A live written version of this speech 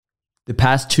The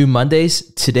past 2 Mondays,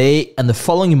 today and the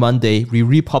following Monday, we're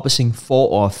republishing 4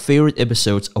 of our favorite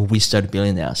episodes of We Study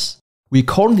Billionaires. We're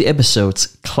calling the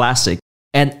episodes Classic,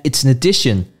 and it's an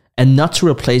addition and not to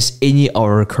replace any of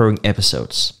our recurring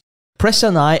episodes.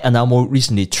 Preston and I, and now more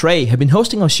recently Trey, have been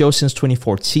hosting our show since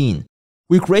 2014.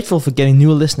 We're grateful for getting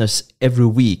new listeners every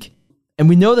week, and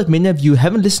we know that many of you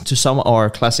haven't listened to some of our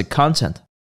classic content.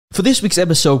 For this week's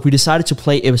episode, we decided to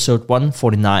play episode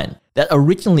 149 that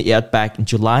originally aired back in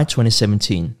July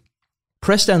 2017.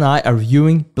 Preston and I are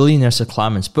reviewing billionaire Seth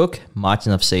Klarman's book,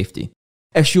 Margin of Safety.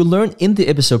 As you'll learn in the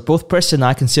episode, both Preston and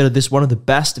I consider this one of the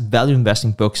best value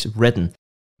investing books written.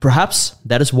 Perhaps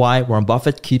that is why Warren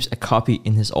Buffett keeps a copy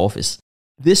in his office.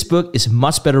 This book is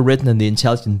much better written than The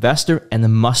Intelligent Investor and a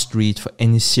must-read for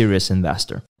any serious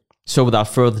investor. So without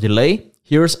further delay,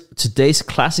 here's today's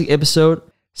classic episode,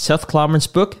 Seth Klarman's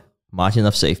book, Margin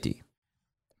of Safety.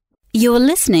 You're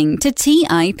listening to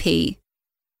TIP.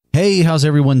 Hey, how's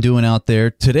everyone doing out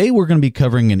there? Today we're going to be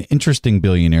covering an interesting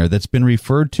billionaire that's been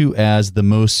referred to as the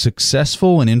most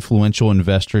successful and influential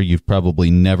investor you've probably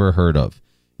never heard of.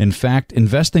 In fact,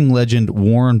 investing legend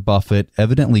Warren Buffett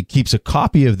evidently keeps a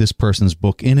copy of this person's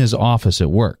book in his office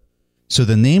at work. So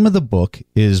the name of the book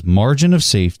is Margin of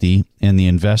Safety, and the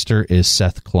investor is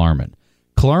Seth Klarman.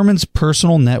 Klarman's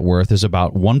personal net worth is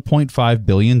about $1.5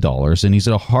 billion, and he's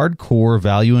a hardcore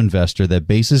value investor that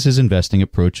bases his investing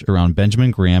approach around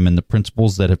Benjamin Graham and the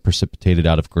principles that have precipitated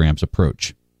out of Graham's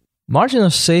approach. Margin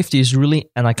of Safety is really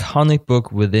an iconic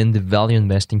book within the value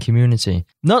investing community.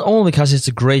 Not only because it's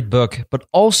a great book, but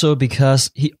also because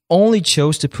he only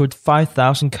chose to put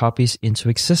 5,000 copies into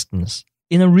existence.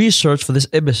 In a research for this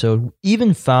episode, we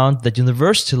even found that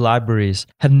university libraries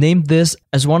have named this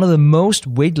as one of the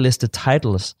most waitlisted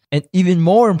titles. And even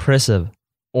more impressive,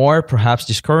 or perhaps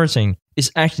discouraging,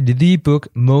 is actually the book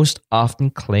most often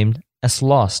claimed as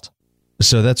lost.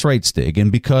 So that's right, Stig.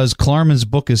 And because Klarman's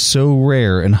book is so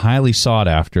rare and highly sought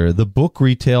after, the book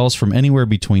retails from anywhere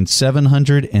between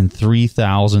 $700 and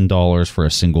 $3,000 for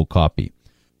a single copy.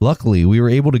 Luckily, we were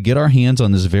able to get our hands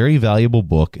on this very valuable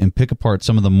book and pick apart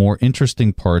some of the more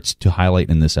interesting parts to highlight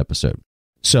in this episode.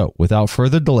 So, without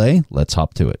further delay, let's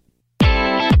hop to it.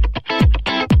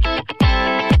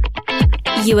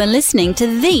 You are listening to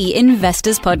The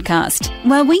Investors Podcast,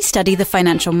 where we study the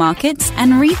financial markets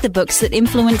and read the books that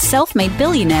influence self-made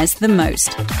billionaires the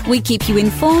most. We keep you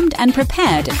informed and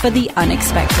prepared for the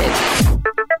unexpected.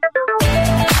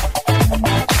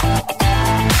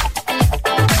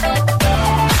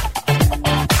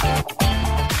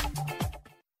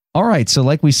 All right, so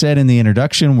like we said in the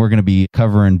introduction, we're going to be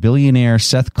covering billionaire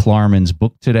Seth Klarman's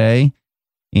book today.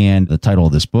 And the title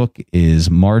of this book is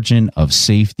Margin of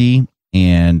Safety.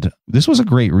 And this was a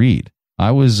great read.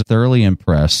 I was thoroughly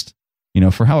impressed. You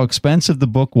know, for how expensive the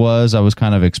book was, I was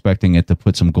kind of expecting it to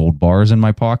put some gold bars in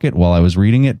my pocket while I was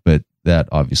reading it, but that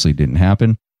obviously didn't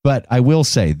happen. But I will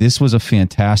say this was a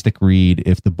fantastic read.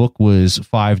 If the book was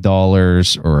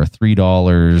 $5 or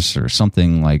 $3 or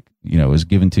something like, you know, was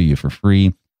given to you for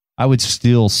free, I would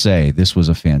still say this was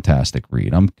a fantastic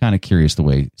read. I'm kind of curious the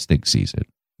way Stig sees it.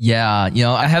 Yeah,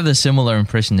 I have the similar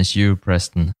impression as you,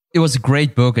 Preston. It was a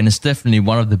great book, and it's definitely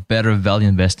one of the better value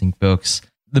investing books.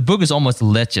 The book is almost a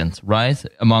legend, right,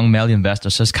 among value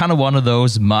investors. So it's kind of one of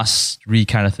those must-read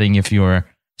kind of thing if you're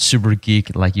super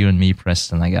geek like you and me,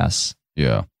 Preston, I guess.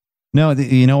 Yeah. No,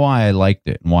 you know why I liked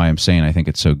it and why I'm saying I think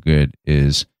it's so good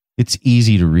is it's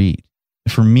easy to read.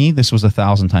 For me, this was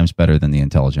 1,000 times better than The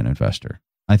Intelligent Investor.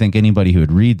 I think anybody who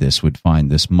would read this would find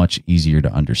this much easier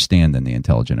to understand than The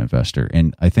Intelligent Investor.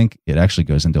 And I think it actually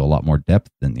goes into a lot more depth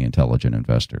than The Intelligent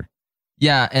Investor.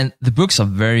 Yeah, and the books are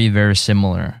very, very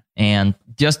similar. And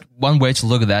just one way to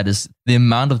look at that is the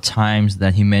amount of times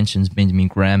that he mentions Benjamin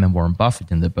Graham and Warren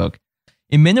Buffett in the book.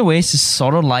 In many ways, it's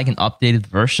sort of like an updated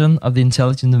version of The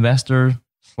Intelligent Investor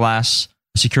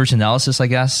 / security analysis, I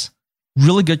guess.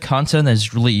 Really good content and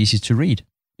it's really easy to read.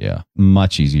 Yeah,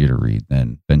 much easier to read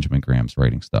than Benjamin Graham's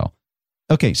writing style.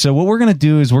 Okay, so what we're going to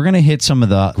do is we're going to hit some of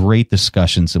the great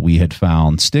discussions that we had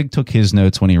found. Stig took his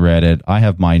notes when he read it. I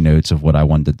have my notes of what I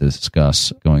wanted to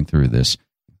discuss going through this.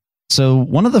 So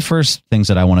one of the first things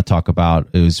that I want to talk about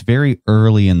is very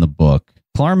early in the book.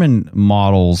 Klarman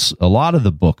models a lot of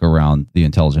the book around the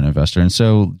intelligent investor. And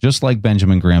so just like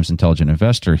Benjamin Graham's Intelligent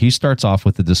Investor, he starts off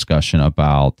with a discussion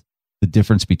about the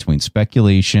difference between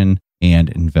speculation and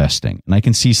investing. And I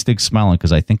can see Stig smiling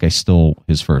because I think I stole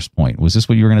his first point. Was this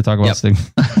what you were going to talk about, Stig?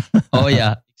 Oh,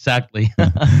 yeah, exactly.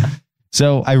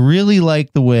 So I really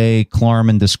like the way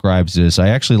Klarman describes this. I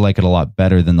actually like it a lot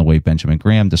better than the way Benjamin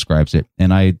Graham describes it.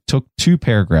 And I took 2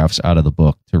 paragraphs out of the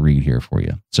book to read here for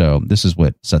you. So this is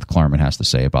what Seth Klarman has to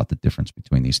say about the difference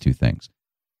between these two things.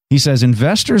 He says,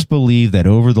 investors believe that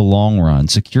over the long run,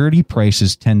 security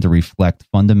prices tend to reflect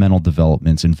fundamental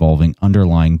developments involving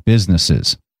underlying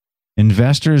businesses.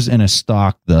 Investors in a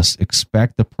stock thus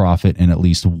expect a profit in at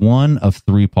least one of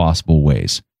three possible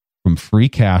ways: from free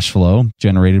cash flow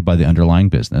generated by the underlying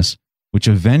business, which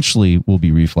eventually will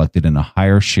be reflected in a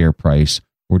higher share price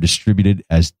or distributed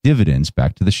as dividends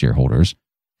back to the shareholders,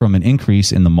 from an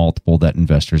increase in the multiple that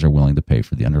investors are willing to pay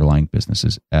for the underlying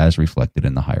businesses as reflected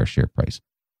in the higher share price,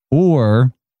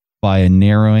 or by a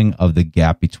narrowing of the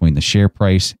gap between the share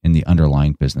price and the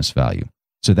underlying business value.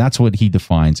 So that's what he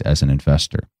defines as an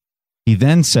investor. He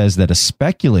then says that a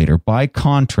speculator, by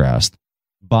contrast,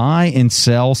 buy and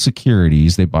sell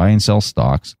securities, they buy and sell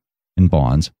stocks and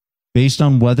bonds, based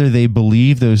on whether they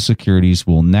believe those securities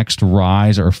will next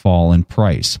rise or fall in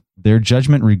price. Their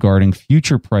judgment regarding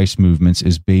future price movements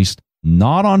is based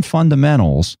not on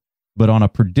fundamentals, but on a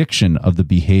prediction of the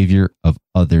behavior of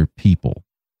other people.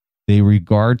 They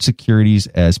regard securities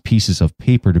as pieces of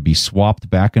paper to be swapped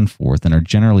back and forth and are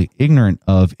generally ignorant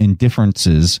of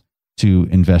indifferences to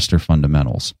investor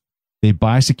fundamentals. They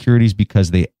buy securities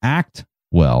because they act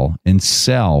well and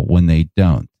sell when they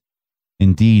don't.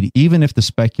 Indeed, even if the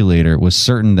speculator was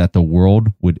certain that the world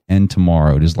would end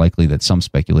tomorrow, it is likely that some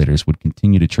speculators would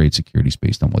continue to trade securities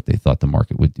based on what they thought the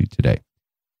market would do today.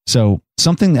 So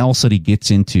something else that he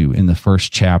gets into in the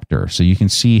first chapter, so you can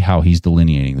see how he's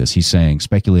delineating this. He's saying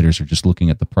speculators are just looking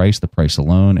at the price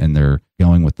alone, and they're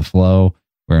going with the flow,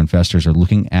 where investors are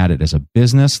looking at it as a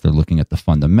business. They're looking at the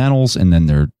fundamentals, and then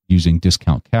they're using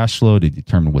discount cash flow to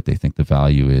determine what they think the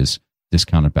value is,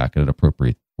 discounted back at an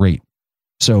appropriate rate.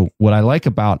 So what I like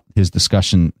about his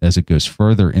discussion as it goes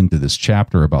further into this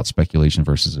chapter about speculation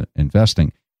versus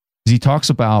investing is he talks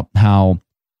about how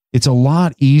it's a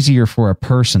lot easier for a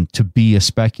person to be a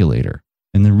speculator.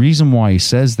 And the reason why he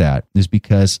says that is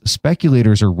because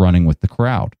speculators are running with the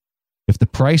crowd. If the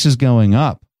price is going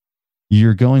up,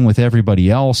 you're going with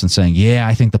everybody else and saying, yeah,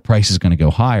 I think the price is going to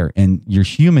go higher. And your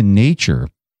human nature,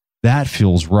 that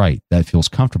feels right. That feels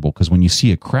comfortable, because when you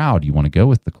see a crowd, you want to go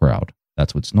with the crowd.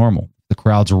 That's what's normal. The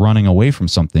crowd's running away from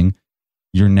something,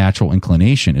 your natural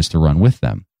inclination is to run with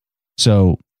them.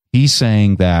 So he's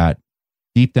saying that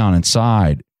deep down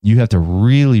inside, you have to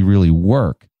really, really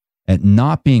work at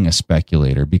not being a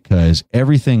speculator, because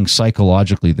everything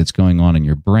psychologically that's going on in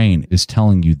your brain is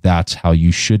telling you that's how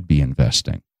you should be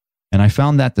investing. And I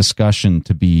found that discussion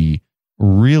to be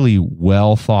really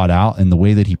well thought out, and the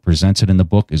way that he presents it in the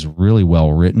book is really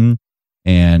well written.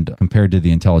 And compared to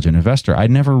The Intelligent Investor, I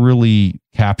never really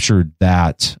captured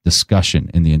that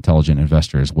discussion in The Intelligent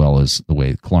Investor as well as the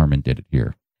way Klarman did it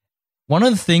here. One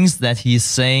of the things that he's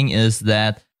saying is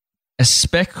that a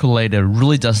speculator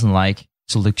really doesn't like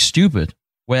to look stupid,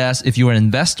 whereas if you're an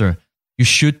investor, you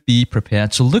should be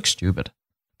prepared to look stupid.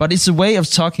 But it's a way of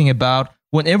talking about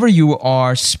whenever you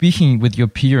are speaking with your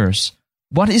peers,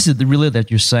 what is it really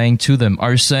that you're saying to them?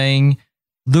 Are you saying,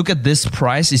 look at this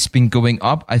price, it's been going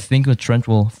up, I think the trend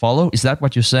will follow? Is that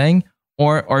what you're saying?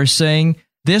 Or are you saying,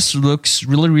 this looks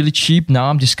really, really cheap, now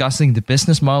I'm discussing the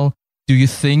business model, do you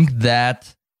think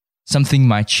that something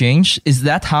might change? Is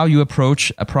that how you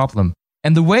approach a problem?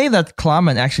 And the way that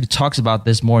Klarman actually talks about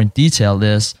this more in detail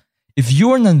is, if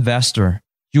you're an investor,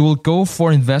 you will go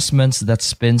for investments that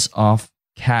spins off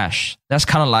cash. That's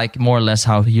kind of like more or less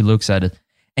how he looks at it.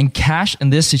 And cash in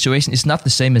this situation is not the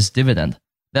same as dividend.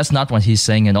 That's not what he's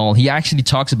saying at all. He actually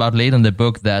talks about later in the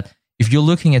book that if you're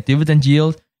looking at dividend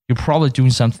yield, you're probably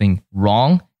doing something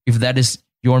wrong if that is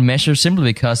your measure, simply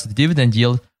because the dividend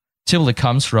yield typically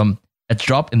comes from a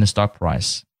drop in the stock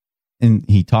price. And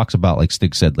he talks about, like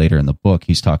Stig said later in the book,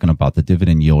 he's talking about the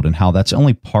dividend yield and how that's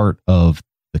only part of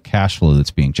the cash flow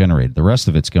that's being generated. The rest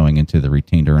of it's going into the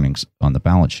retained earnings on the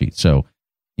balance sheet. So,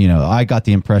 I got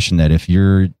the impression that if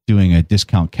you're doing a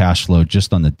discount cash flow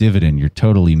just on the dividend, you're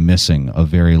totally missing a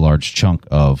very large chunk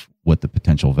of what the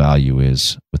potential value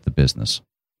is with the business.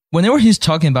 Whenever he's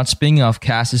talking about spinning off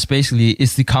cash, it's basically,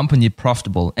 is the company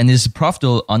profitable? And is it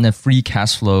profitable on a free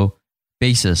cash flow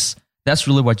basis? That's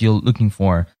really what you're looking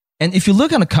for. And if you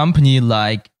look at a company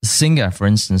like Zynga, for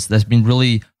instance, that's been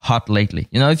really hot lately.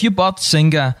 If you bought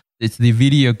Zynga, it's the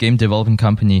video game development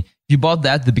company. If you bought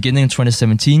that at the beginning of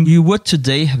 2017, you would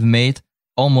today have made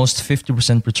almost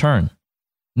 50% return.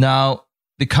 Now,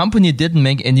 the company didn't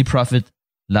make any profit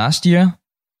last year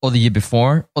or the year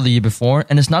before,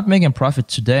 and it's not making a profit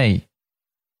today.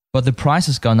 But the price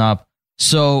has gone up.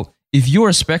 So if you're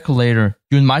a speculator,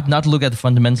 you might not look at the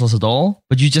fundamentals at all,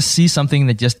 but you just see something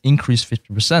that just increased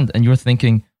 50%, and you're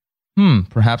thinking,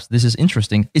 perhaps this is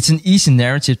interesting. It's an easy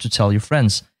narrative to tell your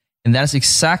friends. And that's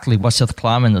exactly what Seth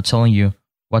Klarman are telling you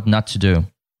what not to do.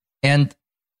 And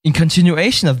in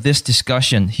continuation of this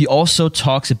discussion, he also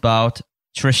talks about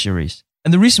treasuries.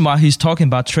 And the reason why he's talking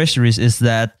about treasuries is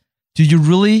that, do you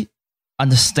really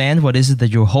understand what is it that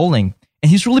you're holding? And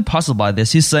he's really puzzled by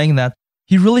this. He's saying that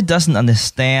he really doesn't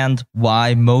understand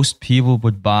why most people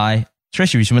would buy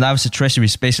treasuries. When I was a treasury,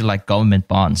 it's basically like government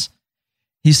bonds.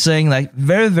 He's saying like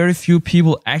very, very few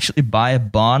people actually buy a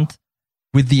bond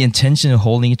with the intention of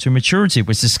holding it to maturity,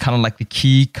 which is kind of like the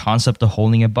key concept of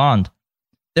holding a bond.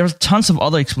 There are tons of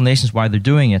other explanations why they're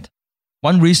doing it.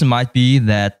 One reason might be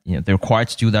that they're required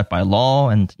to do that by law,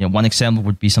 and one example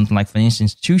would be something like financial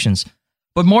institutions.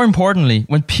 But more importantly,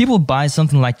 when people buy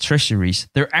something like treasuries,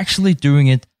 they're actually doing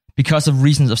it because of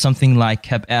reasons of something like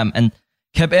CAPM. And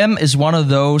CAPM is one of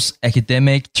those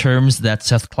academic terms that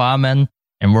Seth Klarman,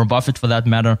 and Warren Buffett for that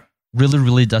matter, really,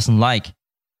 really doesn't like.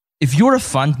 If you're a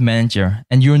fund manager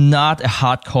and you're not a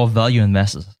hardcore value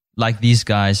investor like these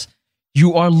guys,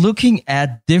 you are looking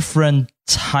at different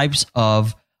types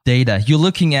of data. You're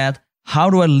looking at, how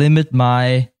do I limit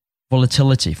my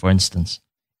volatility, for instance?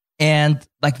 And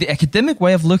like the academic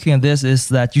way of looking at this is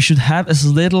that you should have as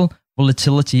little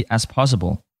volatility as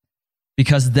possible,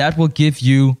 because that will give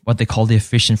you what they call the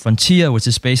efficient frontier, which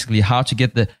is basically how to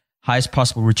get the highest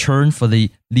possible return for the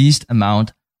least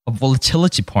amount of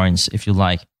volatility points, if you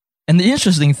like. And the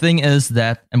interesting thing is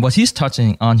that, and what he's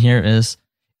touching on here is,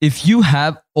 if you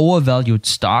have overvalued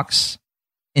stocks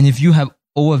and if you have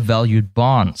overvalued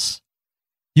bonds,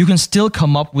 you can still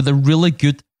come up with a really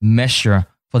good measure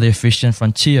for the efficient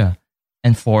frontier.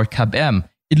 And for CAPM,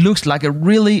 it looks like a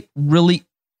really, really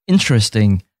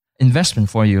interesting investment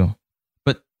for you.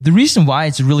 But the reason why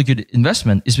it's a really good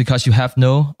investment is because you have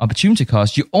no opportunity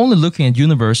cost. You're only looking at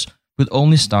universe with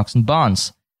only stocks and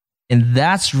bonds. And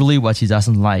that's really what he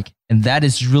doesn't like. And that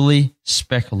is really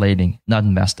speculating, not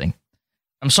investing.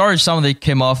 I'm sorry if some of it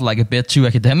came off like a bit too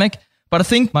academic, but I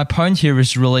think my point here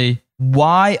is really,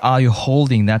 why are you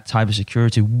holding that type of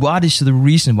security? What is the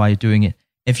reason why you're doing it?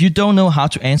 If you don't know how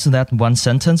to answer that in one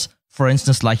sentence, for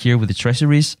instance, like here with the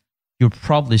treasuries, you're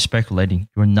probably speculating.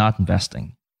 You're not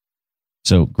investing.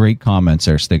 So great comments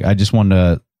there, Stig. I just wanted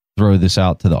to throw this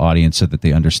out to the audience so that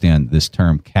they understand this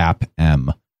term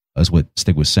CAPM, as what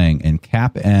Stig was saying. And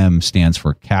CAPM stands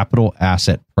for Capital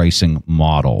Asset Pricing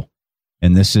Model.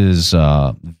 And this is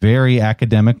a very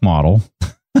academic model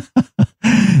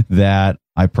that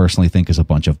I personally think is a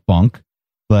bunch of bunk,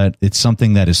 but it's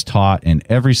something that is taught in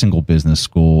every single business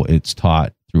school. It's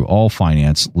taught through all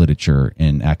finance literature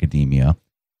in academia.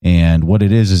 And what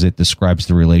it is it describes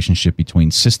the relationship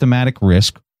between systematic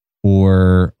risk,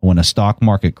 or when a stock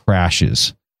market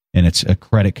crashes and it's a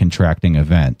credit contracting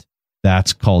event,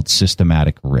 that's called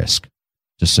systematic risk,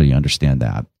 just so you understand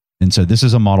that. And so this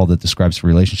is a model that describes the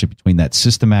relationship between that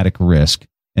systematic risk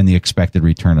and the expected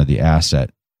return of the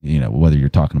asset, whether you're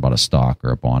talking about a stock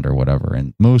or a bond or whatever.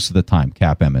 And most of the time,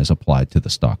 CAPM is applied to the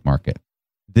stock market.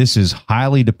 This is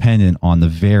highly dependent on the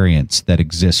variance that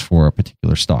exists for a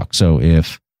particular stock. So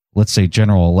if, let's say,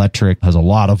 General Electric has a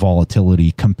lot of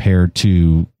volatility compared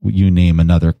to, you name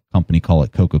another company, call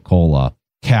it Coca-Cola,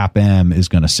 CAPM is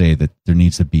going to say that there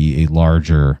needs to be a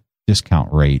larger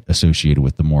discount rate associated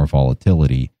with the more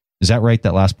volatility. Is that right,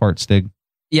 that last part, Stig?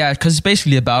 Yeah, because it's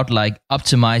basically about like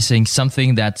optimizing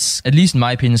something that's, at least in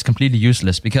my opinion, is completely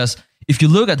useless. Because if you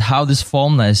look at how this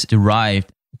formula is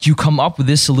derived, you come up with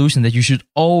this solution that you should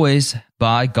always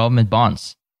buy government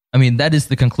bonds. I mean, that is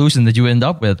the conclusion that you end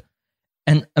up with.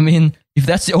 And I mean, if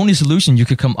that's the only solution you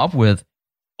could come up with,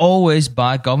 always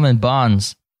buy government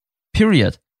bonds,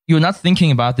 period. You're not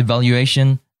thinking about the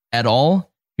valuation at all.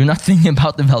 You're not thinking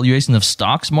about the valuation of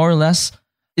stocks, more or less.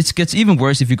 It gets even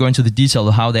worse if you go into the detail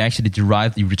of how they actually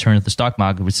derive the return of the stock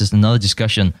market, which is another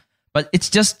discussion. But it's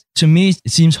just, to me,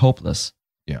 it seems hopeless.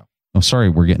 Yeah. I'm sorry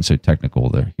we're getting so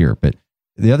technical here, but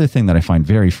the other thing that I find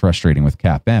very frustrating with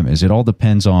CAPM is it all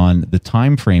depends on the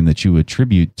time frame that you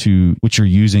attribute to what you're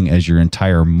using as your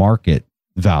entire market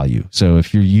value. So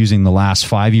if you're using the last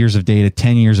 5 years of data,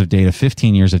 10 years of data,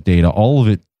 15 years of data, all of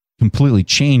it completely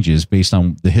changes based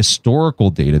on the historical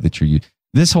data that you're using.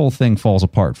 This whole thing falls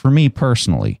apart for me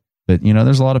personally. But,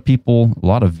 there's a lot of people, a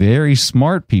lot of very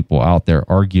smart people out there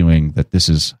arguing that this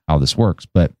is how this works.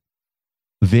 But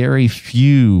very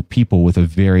few people with a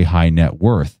very high net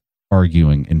worth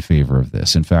arguing in favor of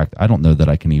this. In fact, I don't know that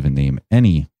I can even name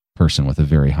any person with a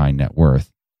very high net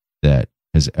worth that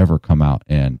has ever come out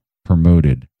and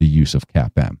promoted the use of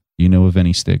CAPM. Do you know of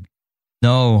any, Stig?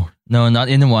 No, not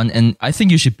anyone. And I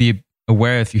think you should be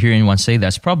aware if you hear anyone say that.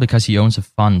 It's probably because he owns a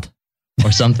fund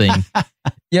or something.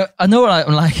 Yeah, I know.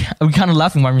 I'm kind of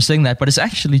laughing while I'm saying that, but it's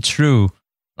actually true.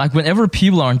 Like whenever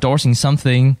people are endorsing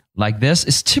something like this,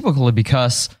 it's typically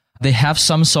because they have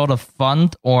some sort of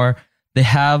fund, or they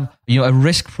have a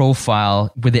risk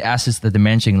profile with the assets that they're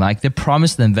managing. Like they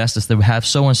promise the investors they will have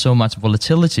so and so much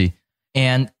volatility.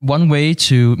 And one way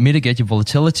to mitigate your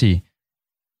volatility,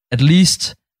 at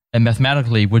least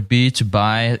mathematically, would be to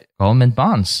buy government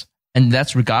bonds. And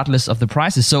that's regardless of the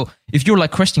prices. So if you're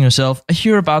like questioning yourself, I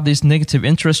hear about these negative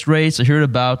interest rates. I hear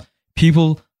about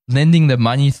people lending their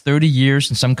money 30 years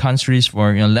in some countries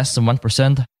for less than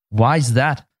 1%. Why is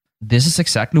that? This is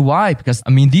exactly why. Because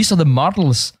these are the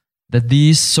models that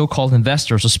these so-called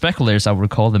investors or speculators, I would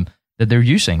call them, that they're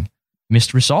using.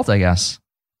 Missed result, I guess.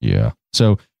 Yeah.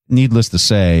 So needless to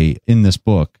say, in this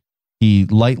book, he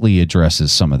lightly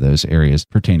addresses some of those areas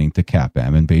pertaining to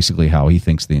CAPM and basically how he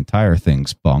thinks the entire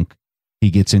thing's bunk. He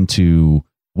gets into,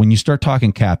 when you start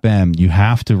talking CAPM, you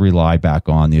have to rely back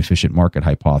on the efficient market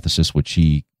hypothesis, which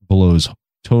he blows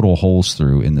total holes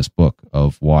through in this book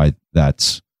of why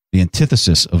that's the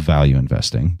antithesis of value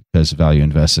investing, because value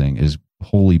investing is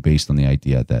wholly based on the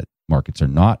idea that markets are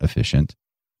not efficient.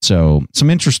 So some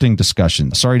interesting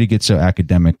discussion. Sorry to get so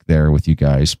academic there with you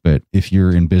guys, but if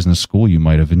you're in business school, you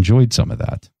might have enjoyed some of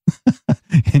that.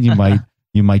 And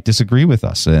you might disagree with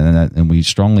us, and we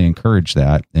strongly encourage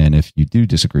that. And if you do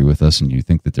disagree with us and you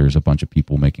think that there's a bunch of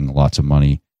people making lots of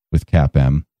money with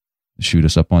CAPM, shoot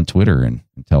us up on Twitter and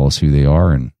tell us who they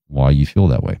are and why you feel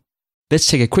that way. Let's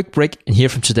take a quick break and hear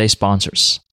from today's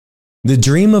sponsors. The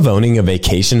dream of owning a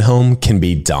vacation home can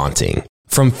be daunting.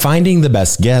 From finding the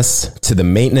best guests, to the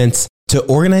maintenance, to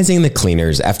organizing the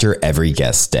cleaners after every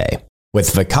guest stay.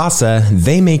 With Vacasa,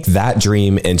 they make that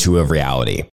dream into a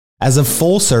reality. As a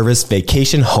full-service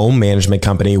vacation home management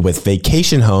company with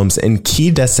vacation homes in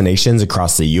key destinations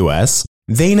across the U.S.,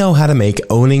 they know how to make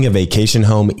owning a vacation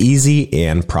home easy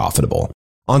and profitable.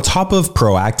 On top of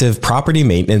proactive property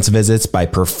maintenance visits by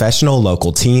professional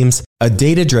local teams, a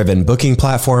data-driven booking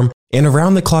platform, and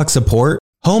around-the-clock support,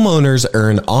 homeowners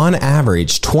earn on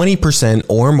average 20%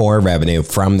 or more revenue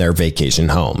from their vacation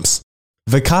homes.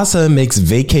 Vacasa makes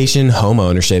vacation home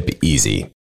ownership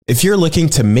easy. If you're looking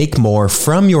to make more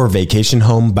from your vacation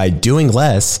home by doing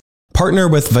less, partner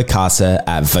with Vacasa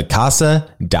at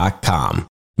vacasa.com.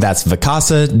 That's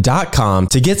vacasa.com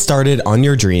to get started on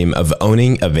your dream of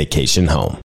owning a vacation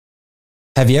home.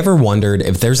 Have you ever wondered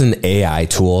if there's an AI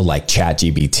tool like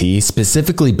ChatGPT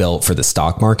specifically built for the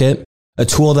stock market? A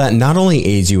tool that not only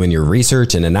aids you in your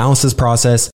research and analysis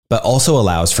process, but also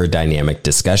allows for dynamic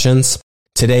discussions?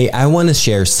 Today, I want to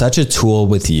share such a tool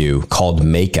with you called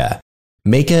Meka.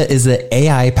 Meka is the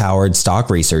AI-powered stock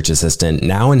research assistant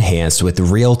now enhanced with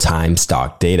real-time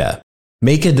stock data.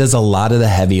 Meka does a lot of the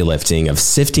heavy lifting of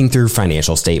sifting through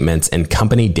financial statements and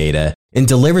company data and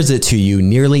delivers it to you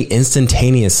nearly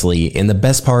instantaneously, and the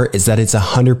best part is that it's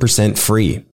 100%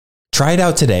 free. Try it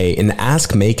out today and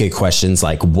ask Meka questions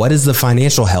like, what is the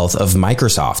financial health of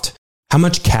Microsoft? How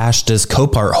much cash does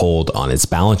Copart hold on its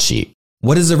balance sheet?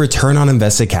 What is the return on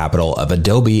invested capital of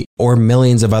Adobe, or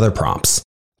millions of other prompts?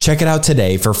 Check it out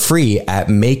today for free at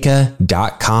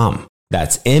Meka.com.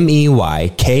 That's MEYKA.com.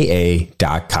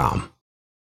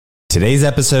 Today's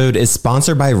episode is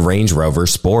sponsored by Range Rover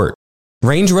Sport.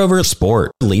 Range Rover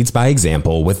Sport leads by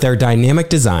example with their dynamic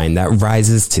design that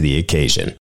rises to the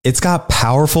occasion. It's got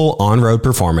powerful on-road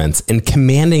performance and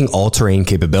commanding all-terrain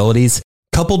capabilities,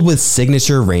 coupled with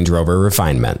signature Range Rover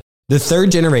refinement. The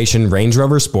third-generation Range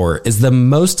Rover Sport is the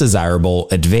most desirable,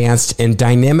 advanced, and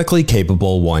dynamically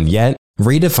capable one yet,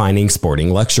 redefining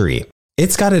sporting luxury.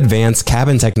 It's got advanced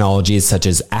cabin technologies such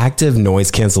as active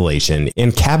noise cancellation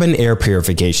and cabin air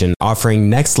purification, offering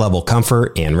next-level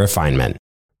comfort and refinement.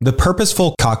 The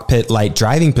purposeful cockpit-like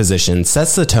driving position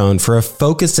sets the tone for a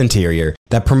focused interior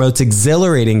that promotes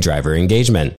exhilarating driver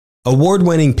engagement.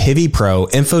 Award-winning Pivi Pro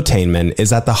infotainment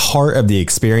is at the heart of the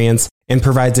experience and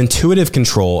provides intuitive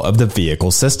control of the vehicle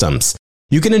systems.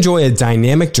 You can enjoy a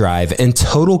dynamic drive and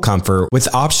total comfort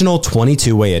with optional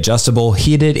 22-way adjustable,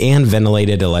 heated and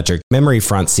ventilated electric memory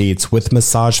front seats with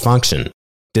massage function.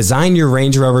 Design your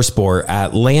Range Rover Sport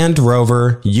at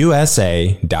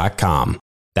LandRoverUSA.com.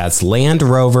 That's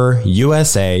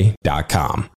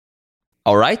LandRoverUSA.com.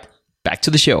 All right, back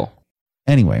to the show.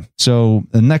 Anyway, so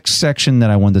the next section that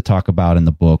I wanted to talk about in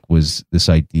the book was this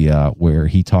idea where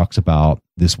he talks about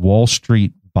this Wall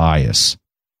Street bias.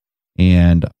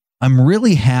 And I'm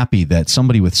really happy that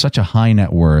somebody with such a high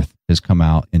net worth has come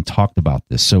out and talked about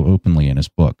this so openly in his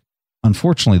book.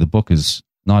 Unfortunately, the book is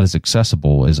not as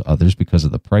accessible as others because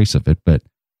of the price of it, but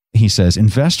he says,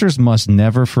 investors must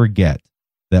never forget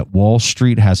that Wall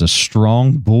Street has a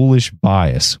strong bullish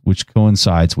bias, which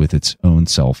coincides with its own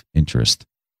self-interest.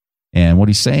 And what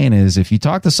he's saying is, if you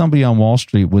talk to somebody on Wall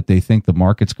Street, what they think the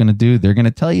market's going to do, they're going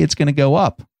to tell you it's going to go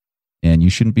up. And you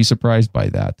shouldn't be surprised by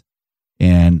that.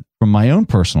 And from my own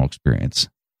personal experience,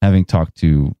 having talked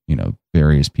to,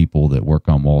 various people that work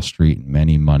on Wall Street and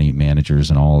many money managers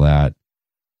and all that,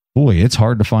 boy, it's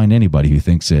hard to find anybody who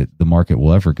thinks that the market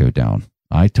will ever go down.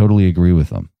 I totally agree with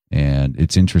them. And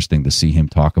it's interesting to see him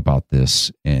talk about this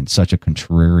in such a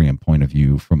contrarian point of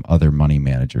view from other money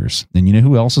managers. And you know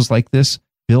who else is like this?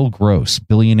 Bill Gross,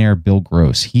 billionaire Bill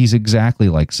Gross. He's exactly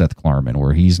like Seth Klarman,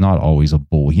 where he's not always a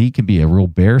bull. He can be a real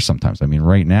bear sometimes. I mean,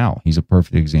 right now, he's a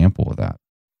perfect example of that.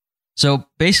 So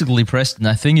basically, Preston,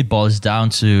 I think it boils down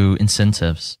to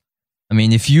incentives. I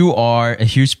mean, if you are a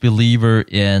huge believer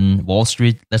in Wall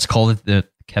Street, let's call it the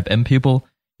Cap M people,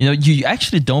 you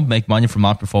actually don't make money from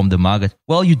outperforming the market.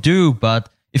 Well, you do, but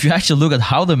if you actually look at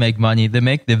how they make money, they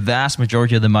make the vast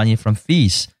majority of the money from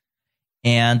fees.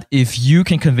 And if you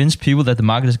can convince people that the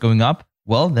market is going up,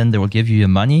 well, then they will give you your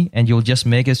money and you'll just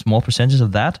make a small percentage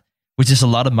of that, which is a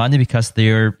lot of money because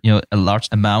they're, a large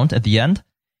amount at the end.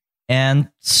 And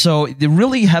so they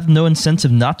really have no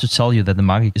incentive not to tell you that the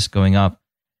market is going up.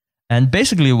 And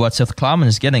basically what Seth Klarman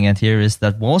is getting at here is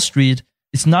that Wall Street,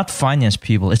 it's not finance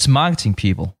people, it's marketing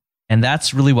people. And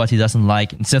that's really what he doesn't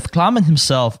like. And Seth Klarman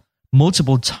himself,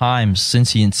 multiple times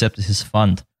since he incepted his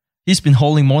fund, he's been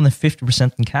holding more than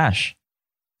 50% in cash.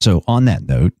 So on that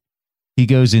note, he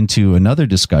goes into another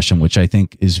discussion, which I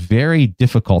think is very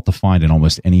difficult to find in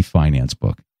almost any finance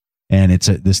book. And it's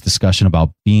this discussion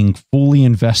about being fully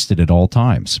invested at all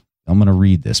times. I'm going to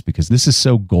read this because this is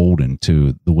so golden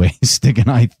to the way Stig and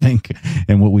I think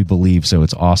and what we believe. So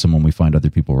it's awesome when we find other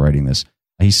people writing this.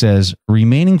 He says,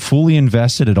 remaining fully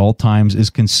invested at all times is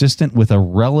consistent with a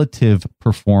relative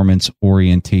performance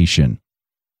orientation,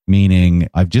 meaning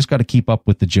I've just got to keep up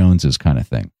with the Joneses kind of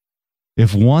thing.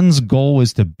 If one's goal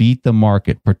is to beat the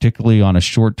market, particularly on a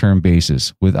short-term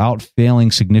basis, without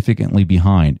failing significantly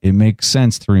behind, it makes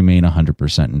sense to remain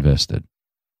 100% invested.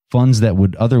 Funds that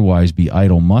would otherwise be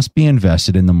idle must be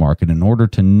invested in the market in order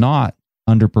to not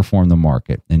underperform the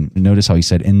market. And notice how he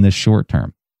said in the short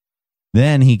term.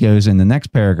 Then he goes in the next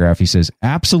paragraph, he says,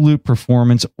 absolute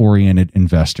performance-oriented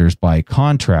investors, by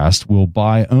contrast, will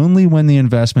buy only when the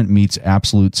investment meets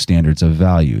absolute standards of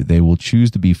value. They will choose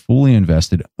to be fully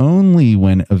invested only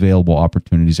when available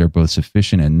opportunities are both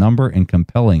sufficient in number and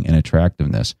compelling in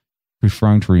attractiveness,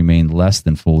 preferring to remain less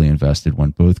than fully invested when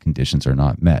both conditions are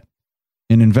not met.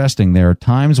 In investing, there are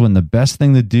times when the best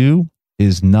thing to do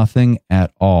is nothing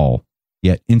at all.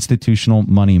 Yet institutional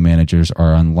money managers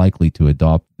are unlikely to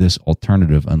adopt this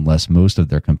alternative unless most of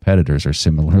their competitors are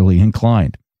similarly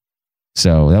inclined.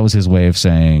 So that was his way of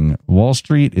saying Wall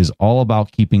Street is all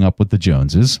about keeping up with the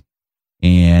Joneses.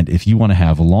 And if you want to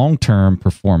have long-term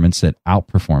performance that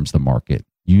outperforms the market,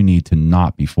 you need to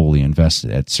not be fully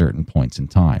invested at certain points in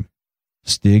time.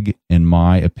 Stig, in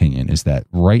my opinion, is that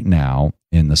right now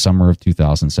in the summer of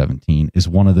 2017 is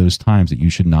one of those times that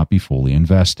you should not be fully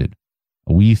invested.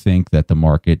 We think that the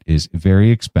market is very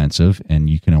expensive and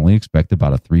you can only expect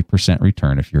about a 3%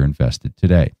 return if you're invested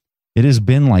today. It has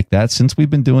been like that since we've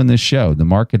been doing this show. The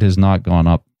market has not gone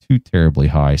up too terribly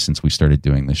high since we started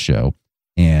doing this show.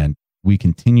 And we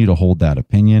continue to hold that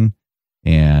opinion.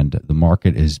 And the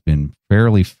market has been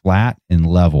fairly flat and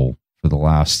level for the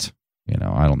last,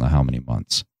 I don't know how many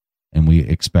months. And we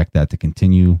expect that to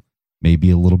continue,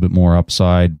 maybe a little bit more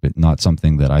upside, but not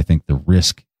something that I think the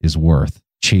risk is worth.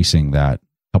 Chasing that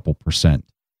couple percent.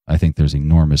 I think there's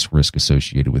enormous risk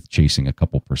associated with chasing a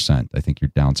couple percent. I think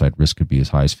your downside risk could be as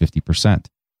high as 50%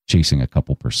 chasing a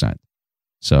couple percent.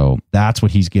 So that's what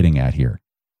he's getting at here.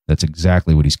 That's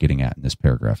exactly what he's getting at in this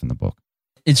paragraph in the book.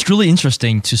 It's really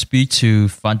interesting to speak to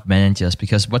fund managers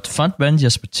because what fund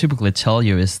managers would typically tell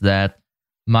you is that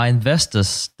my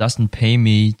investors doesn't pay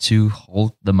me to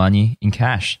hold the money in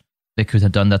cash. They could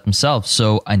have done that themselves,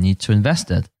 so I need to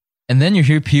invest it. And then you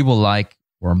hear people like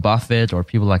Warren Buffett or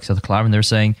people like Seth Klarman, they're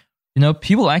saying,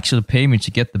 people actually pay me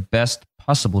to get the best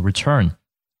possible return.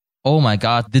 Oh my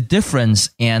God, the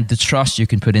difference and the trust you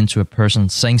can put into a person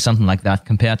saying something like that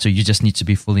compared to you just need to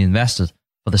be fully invested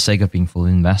for the sake of being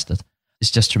fully invested is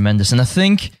just tremendous. And I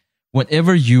think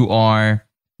whenever you are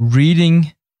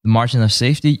reading The Margin of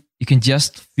Safety, you can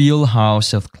just feel how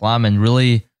Seth Klarman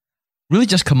really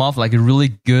just come off like a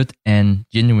really good and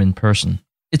genuine person.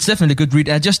 It's definitely a good read.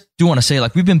 I just do want to say,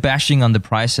 we've been bashing on the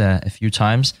price a few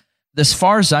times. As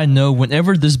far as I know,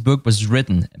 whenever this book was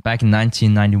written back in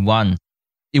 1991,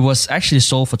 it was actually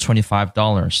sold for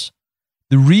 $25.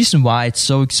 The reason why it's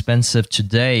so expensive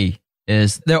today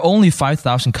is there are only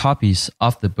 5,000 copies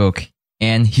of the book,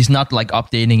 and he's not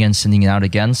updating and sending it out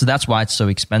again. So that's why it's so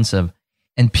expensive.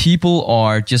 And people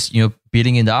are just,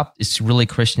 beating it up. It's really a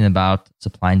question about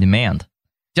supply and demand.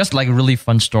 Just a really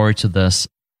fun story to this.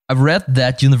 I've read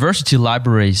that university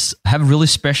libraries have a really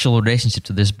special relationship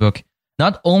to this book.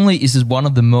 Not only is it one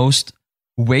of the most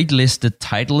waitlisted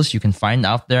titles you can find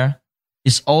out there,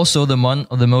 it's also one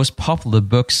of the most popular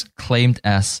books claimed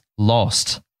as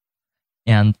lost.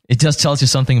 And it just tells you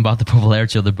something about the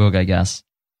popularity of the book, I guess.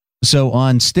 So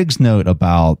on Stig's note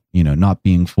about, not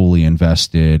being fully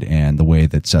invested and the way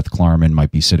that Seth Klarman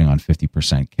might be sitting on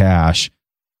 50% cash,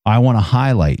 I want to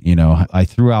highlight, I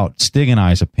threw out Stig and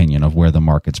I's opinion of where the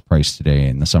market's priced today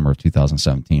in the summer of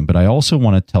 2017, but I also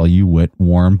want to tell you what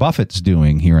Warren Buffett's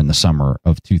doing here in the summer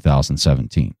of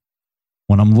 2017.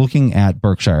 When I'm looking at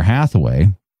Berkshire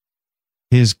Hathaway,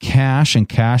 his cash and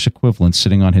cash equivalents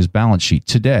sitting on his balance sheet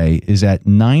today is at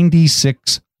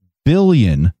 $96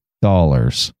 billion.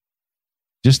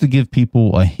 Just to give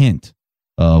people a hint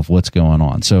of what's going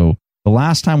on. So the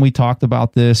last time we talked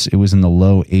about this, it was in the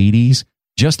low 80s.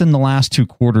 Just in the last 2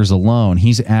 quarters alone,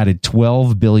 he's added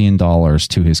 $12 billion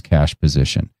to his cash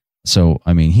position. So,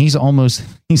 I mean, he's almost at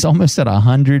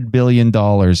 $100 billion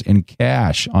in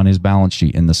cash on his balance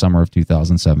sheet in the summer of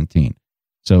 2017.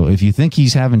 So if you think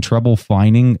he's having trouble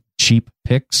finding cheap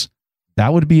picks,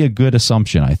 that would be a good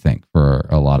assumption, I think, for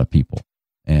a lot of people.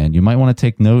 And you might want to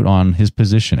take note on his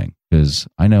positioning, because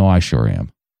I know I sure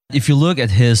am. If you look at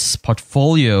his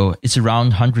portfolio, it's around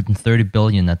 130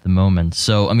 billion at the moment.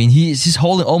 So, I mean, he's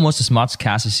holding almost as much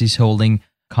cash as he's holding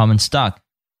common stock.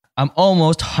 I'm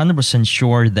almost 100%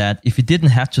 sure that if he didn't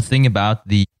have to think about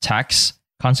the tax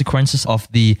consequences of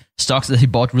the stocks that he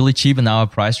bought really cheap and now are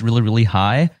priced really, really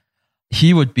high,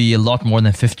 he would be a lot more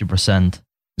than 50%.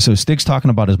 So Stig's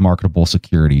talking about his marketable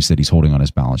securities that he's holding on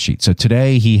his balance sheet. So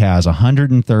today he has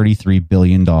 $133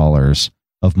 billion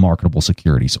of marketable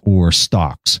securities or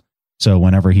stocks. So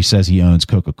whenever he says he owns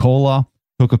Coca-Cola,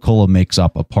 Coca-Cola makes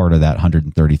up a part of that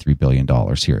 $133 billion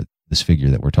here, this figure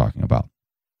that we're talking about.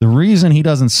 The reason he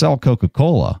doesn't sell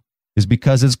Coca-Cola is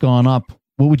because it's gone up,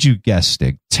 what would you guess,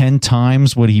 Stig? 10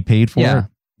 times what he paid for it?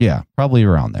 Yeah, probably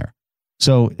around there.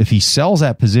 So if he sells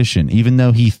that position, even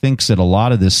though he thinks that a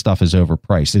lot of this stuff is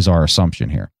overpriced, is our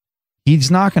assumption here, he's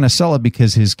not going to sell it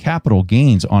because his capital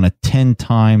gains on a 10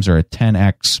 times or a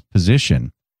 10x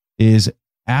position is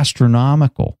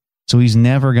astronomical. So he's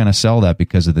never going to sell that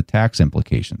because of the tax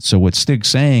implications. So what Stig's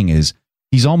saying is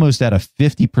he's almost at a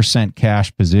 50%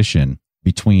 cash position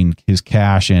between his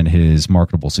cash and his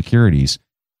marketable securities.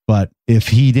 But if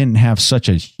he didn't have such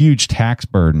a huge tax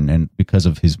burden and because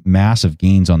of his massive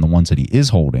gains on the ones that he is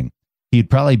holding, he'd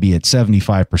probably be at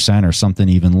 75% or something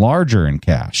even larger in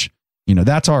cash.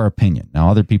 That's our opinion. Now,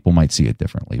 other people might see it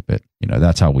differently, but,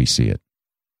 that's how we see it.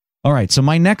 All right. So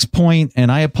my next point, and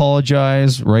I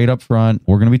apologize right up front,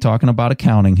 we're going to be talking about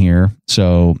accounting here.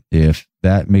 So if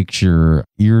that makes your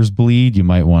ears bleed, you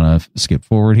might want to skip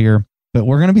forward here. But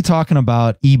we're going to be talking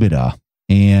about EBITDA.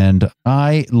 And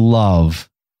I love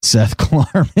Seth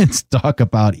Klarman's talk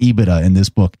about EBITDA in this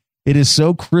book. It is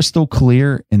so crystal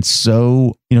clear and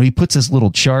so, he puts this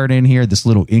little chart in here, this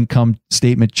little income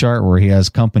statement chart where he has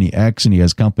company X and he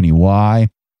has company Y,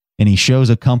 and he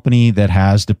shows a company that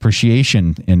has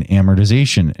depreciation and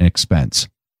amortization expense,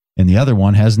 and the other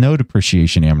one has no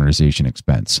depreciation amortization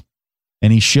expense.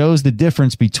 And he shows the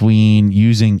difference between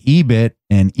using EBIT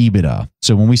and EBITDA.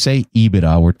 So when we say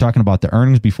EBITDA, we're talking about the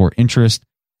earnings before interest,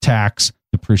 tax,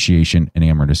 depreciation, and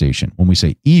amortization. When we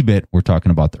say EBIT, we're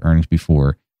talking about the earnings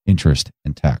before interest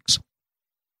and tax.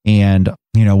 And,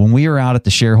 when we were out at the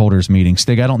shareholders meeting,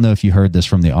 Stig, I don't know if you heard this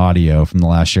from the audio from the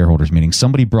last shareholders meeting.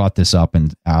 Somebody brought this up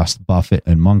and asked Buffett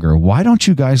and Munger, why don't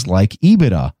you guys like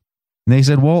EBITDA? And they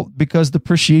said, well, because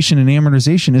depreciation and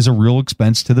amortization is a real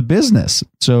expense to the business.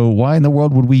 So why in the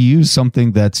world would we use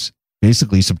something that's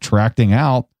basically subtracting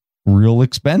out real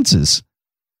expenses?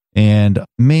 And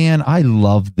man, I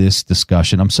love this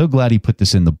discussion. I'm so glad he put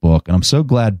this in the book. And I'm so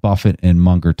glad Buffett and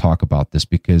Munger talk about this,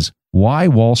 because why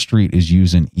Wall Street is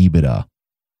using EBITDA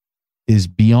is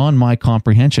beyond my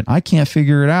comprehension. I can't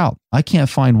figure it out. I can't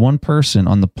find one person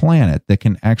on the planet that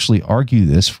can actually argue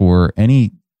this for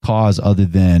any cause other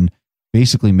than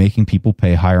basically making people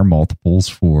pay higher multiples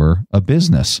for a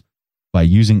business. By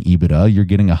using EBITDA, you're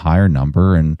getting a higher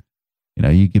number, and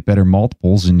you get better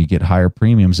multiples and you get higher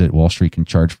premiums that Wall Street can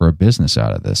charge for a business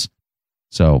out of this.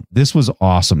 So this was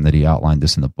awesome that he outlined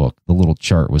this in the book. The little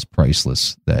chart was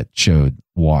priceless that showed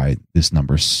why this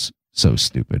number's so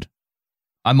stupid.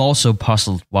 I'm also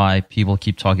puzzled why people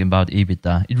keep talking about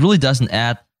EBITDA. It really doesn't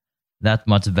add that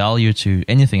much value to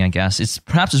anything, I guess. It's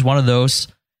perhaps one of those,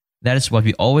 that is what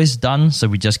we always done, so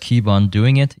we just keep on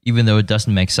doing it, even though it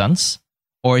doesn't make sense.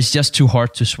 Or it's just too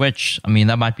hard to switch. I mean,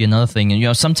 that might be another thing.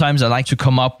 And sometimes I like to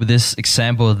come up with this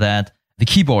example that the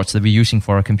keyboards that we're using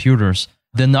for our computers,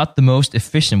 They're not the most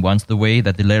efficient ones, the way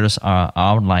that the letters are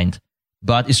outlined,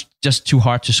 but it's just too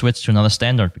hard to switch to another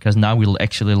standard because now we'll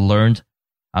actually learn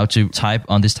how to type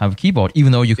on this type of keyboard,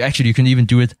 even though you can even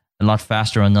do it a lot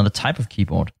faster on another type of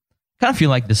keyboard. I kind of feel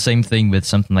like the same thing with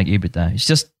something like EBITDA. It's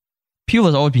just people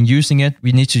have always been using it.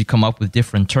 We need to come up with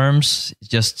different terms. It's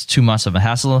just too much of a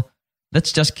hassle.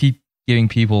 Let's just keep giving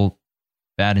people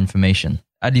bad information.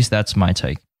 At least that's my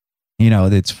take.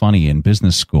 It's funny, in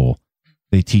business school,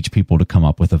 they teach people to come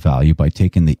up with a value by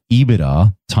taking the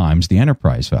EBITDA times the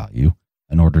enterprise value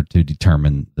in order to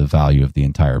determine the value of the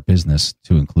entire business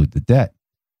to include the debt.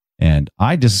 And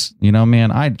I just,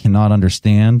 I cannot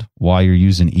understand why you're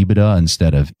using EBITDA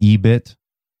instead of EBIT.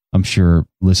 I'm sure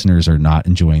listeners are not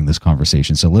enjoying this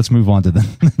conversation. So let's move on to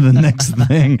the next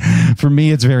thing. For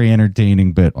me, it's very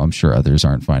entertaining, but I'm sure others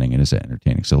aren't finding it as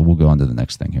entertaining. So we'll go on to the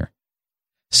next thing here.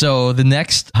 So the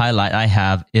next highlight I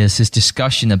have is his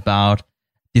discussion about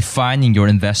defining your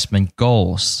investment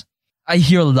goals. I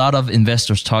hear a lot of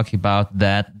investors talking about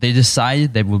that they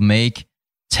decided they will make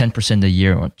 10% a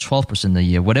year or 12% a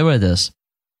year, whatever it is.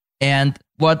 And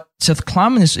what Seth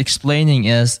Klarman is explaining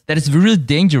is that it's really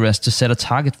dangerous to set a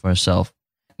target for yourself.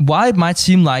 While it might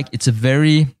seem like it's a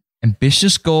very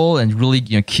ambitious goal and really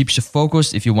keeps you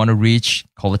focused if you want to reach,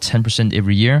 call it 10%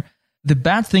 every year, the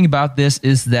bad thing about this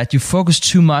is that you focus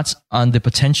too much on the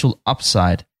potential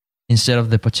upside instead of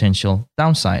the potential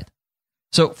downside.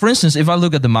 So, for instance, if I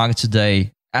look at the market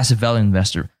today as a value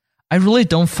investor, I really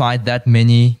don't find that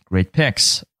many great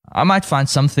picks. I might find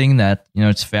something that,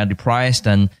 it's fairly priced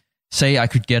and say I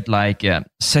could get like a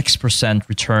 6%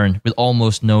 return with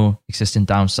almost no existing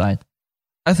downside.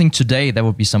 I think today that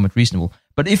would be somewhat reasonable.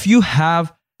 But if you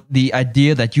have the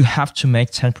idea that you have to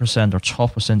make 10% or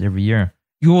 12% every year,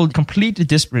 you will completely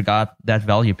disregard that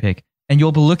value pick. And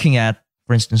you'll be looking at,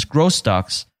 for instance, growth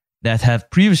stocks that have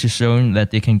previously shown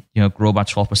that they can grow by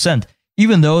 12%,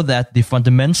 even though that the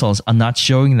fundamentals are not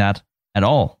showing that at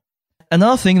all.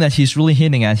 Another thing that he's really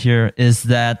hinting at here is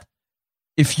that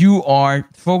if you are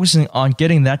focusing on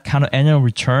getting that kind of annual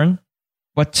return,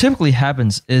 what typically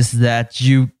happens is that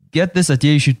you get this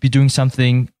idea you should be doing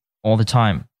something all the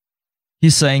time.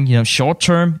 He's saying, short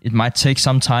term, it might take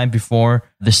some time before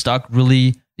the stock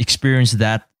really experiences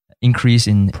that increase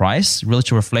in price, really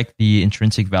to reflect the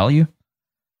intrinsic value.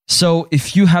 So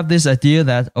if you have this idea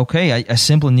that, okay, I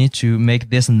simply need to make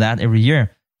this and that every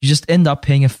year, you just end up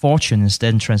paying a fortune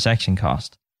instead in transaction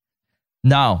cost.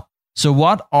 Now, so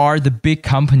what are the big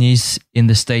companies in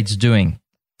the States doing?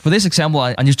 For this example,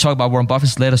 I need to talk about Warren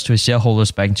Buffett's letters to his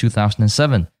shareholders back in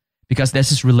 2007, because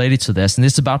this is related to this, and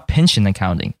it's about pension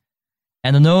accounting.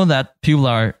 And I know that people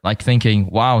are like thinking,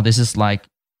 wow, this is like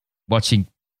watching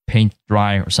paint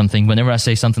dry or something whenever I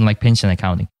say something like pension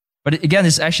accounting. But again,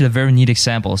 it's actually a very neat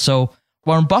example. So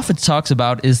Warren Buffett talks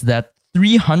about is that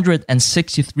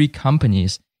 363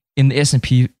 companies in the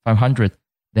S&P 500,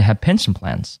 they have pension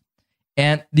plans.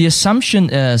 And the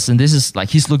assumption is, and this is like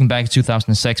he's looking back at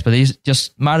 2006, but it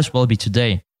just might as well be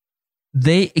today,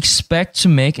 they expect to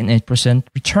make an 8%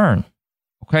 return.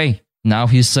 Okay, now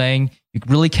he's saying you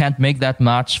really can't make that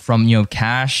much from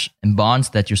cash and bonds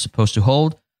that you're supposed to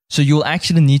hold. So you'll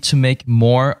actually need to make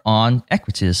more on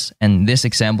equities. And in this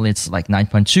example, it's like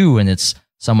 9.2 and it's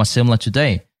somewhat similar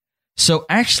today. So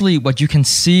actually what you can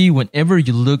see whenever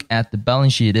you look at the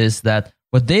balance sheet is that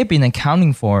what they've been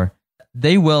accounting for,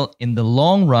 they will in the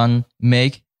long run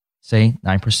make, say,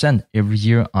 9% every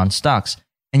year on stocks.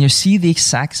 And you see the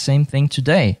exact same thing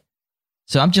today.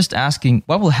 So I'm just asking,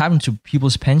 what will happen to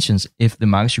people's pensions if the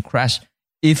market should crash,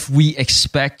 if we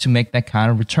expect to make that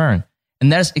kind of return?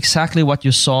 And that's exactly what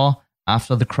you saw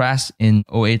after the crash in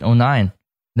 08-09.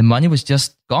 The money was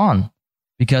just gone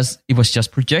because it was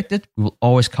just projected. We will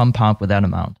always compound with that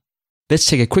amount. Let's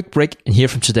take a quick break and hear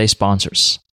from today's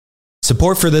sponsors.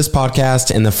 Support for this podcast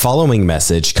and the following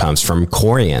message comes from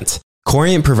Corient.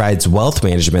 Corient provides wealth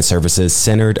management services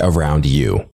centered around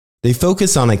you. They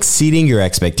focus on exceeding your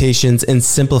expectations and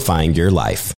simplifying your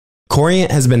life.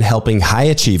 Corient has been helping high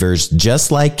achievers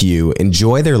just like you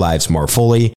enjoy their lives more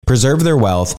fully, preserve their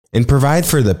wealth, and provide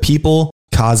for the people,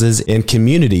 causes, and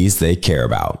communities they care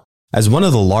about. As one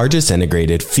of the largest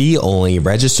integrated fee-only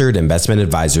registered investment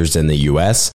advisors in the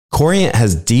U.S., Corient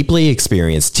has deeply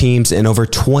experienced teams in over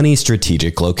 20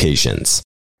 strategic locations.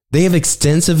 They have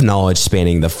extensive knowledge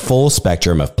spanning the full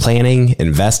spectrum of planning,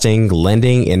 investing,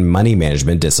 lending, and money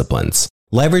management disciplines.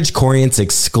 Leverage Corient's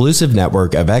exclusive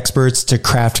network of experts to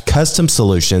craft custom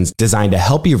solutions designed to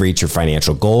help you reach your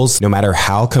financial goals, no matter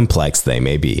how complex they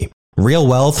may be. Real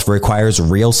wealth requires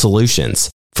real solutions.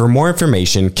 For more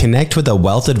information, connect with a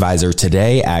wealth advisor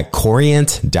today at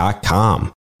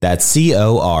Corient.com. That's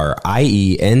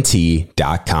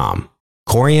Corient.com.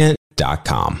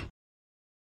 Corient.com.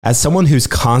 As someone who's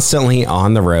constantly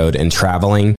on the road and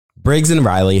traveling, Briggs &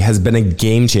 Riley has been a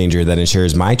game changer that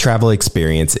ensures my travel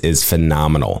experience is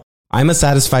phenomenal. I'm a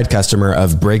satisfied customer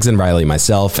of Briggs & Riley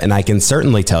myself, and I can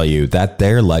certainly tell you that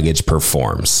their luggage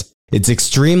performs. It's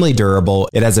extremely durable,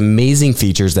 it has amazing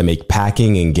features that make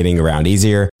packing and getting around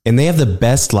easier, and they have the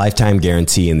best lifetime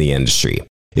guarantee in the industry.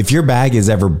 If your bag is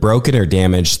ever broken or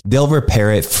damaged, they'll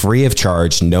repair it free of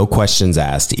charge, no questions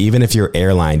asked, even if your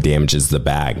airline damages the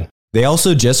bag. They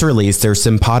also just released their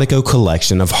Simpatico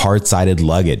collection of hard-sided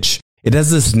luggage. It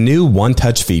has this new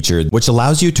one-touch feature which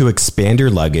allows you to expand your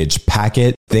luggage, pack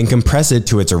it, then compress it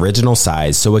to its original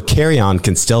size so a carry-on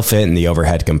can still fit in the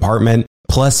overhead compartment,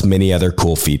 plus many other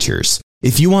cool features.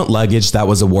 If you want luggage that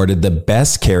was awarded the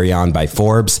best carry-on by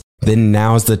Forbes, then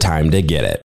now's the time to get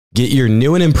it. Get your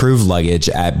new and improved luggage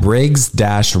at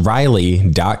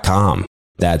briggs-riley.com.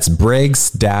 That's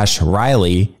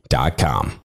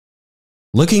briggs-riley.com.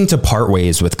 Looking to part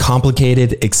ways with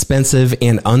complicated, expensive,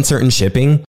 and uncertain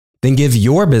shipping? Then give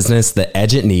your business the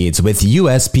edge it needs with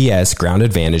USPS Ground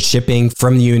Advantage shipping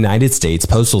from the United States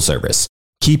Postal Service.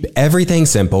 Keep everything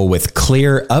simple with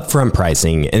clear, upfront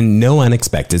pricing and no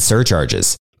unexpected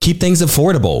surcharges. Keep things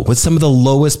affordable with some of the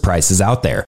lowest prices out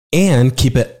there. And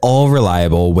keep it all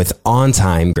reliable with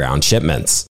on-time ground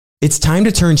shipments. It's time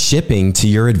to turn shipping to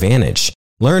your advantage.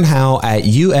 Learn how at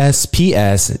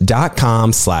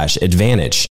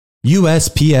USPS.com/advantage.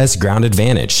 USPS Ground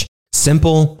Advantage.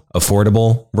 Simple,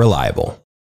 affordable, reliable.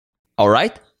 All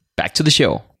right, back to the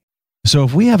show. So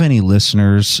if we have any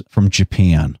listeners from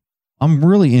Japan, I'm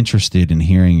really interested in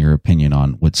hearing your opinion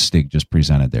on what Stig just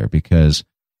presented there, because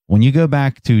when you go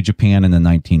back to Japan in the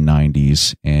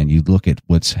 1990s and you look at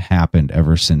what's happened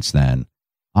ever since then,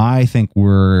 I think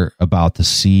we're about to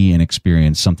see and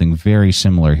experience something very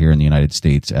similar here in the United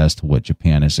States as to what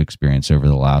Japan has experienced over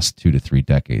the last 2 to 3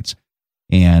 decades.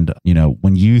 And, you know,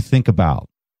 when you think about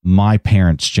my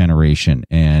parents' generation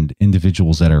and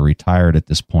individuals that are retired at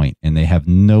this point, and they have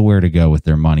nowhere to go with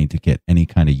their money to get any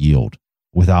kind of yield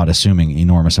without assuming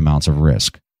enormous amounts of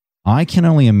risk, I can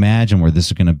only imagine where this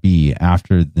is going to be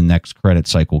after the next credit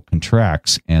cycle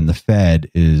contracts and the Fed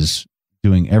is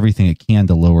doing everything it can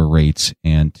to lower rates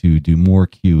and to do more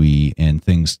QE and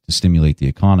things to stimulate the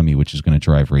economy, which is going to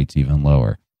drive rates even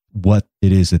lower. What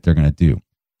it is that they're going to do.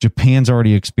 Japan's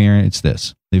already experienced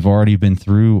this. They've already been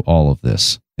through all of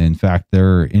this. In fact,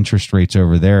 their interest rates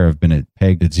over there have been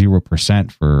pegged at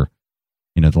 0% for,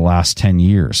 the last 10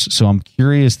 years. So I'm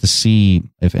curious to see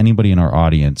if anybody in our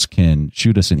audience can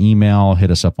shoot us an email,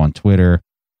 hit us up on Twitter.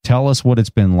 Tell us what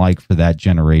it's been like for that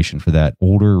generation, for that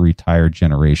older retired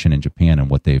generation in Japan and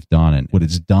what they've done and what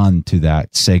it's done to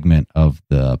that segment of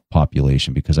the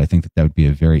population, because I think that would be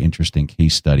a very interesting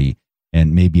case study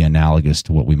and maybe analogous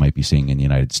to what we might be seeing in the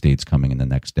United States coming in the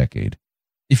next decade.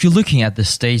 If you're looking at the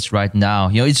States right now,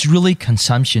 it's really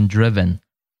consumption driven.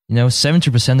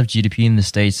 70% of GDP in the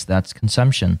States, that's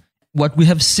consumption. What we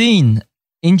have seen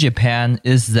in Japan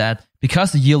is that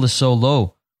because the yield is so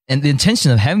low, and the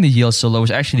intention of having the yield so low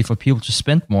is actually for people to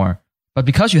spend more. But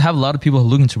because you have a lot of people who are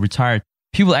looking to retire,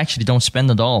 people actually don't spend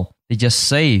at all. They just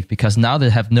save because now they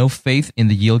have no faith in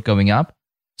the yield going up.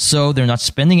 So they're not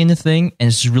spending anything, and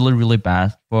it's really, really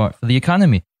bad for the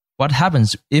economy. What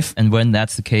happens if and when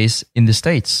that's the case in the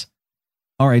States?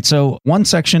 All right. So one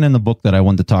section in the book that I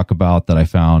wanted to talk about that I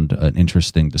found an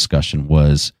interesting discussion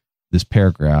was this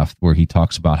paragraph where he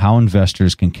talks about how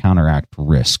investors can counteract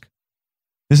risk.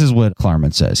 This is what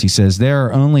Klarman says. He says, there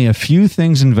are only a few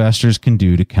things investors can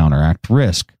do to counteract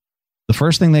risk. The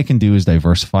first thing they can do is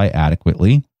diversify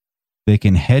adequately. They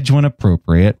can hedge when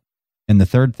appropriate. And the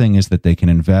third thing is that they can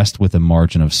invest with a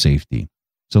margin of safety.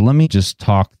 So let me just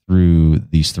talk through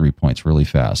these 3 points really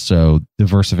fast. So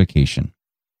diversification.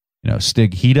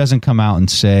 Stig, he doesn't come out and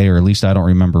say, or at least I don't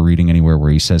remember reading anywhere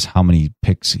where he says how many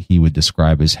picks he would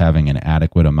describe as having an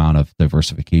adequate amount of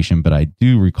diversification. But I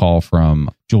do recall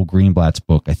from Joel Greenblatt's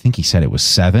book, I think he said it was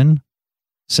seven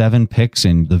picks,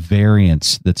 and the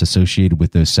variance that's associated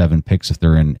with those 7 picks, if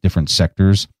they're in different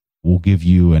sectors, will give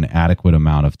you an adequate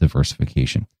amount of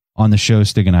diversification. On the show,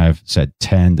 Stig and I have said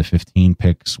 10 to 15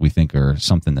 picks we think are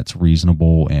something that's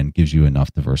reasonable and gives you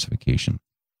enough diversification.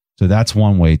 So that's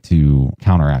one way to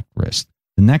counteract risk.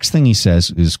 The next thing he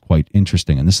says is quite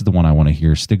interesting, and this is the one I want to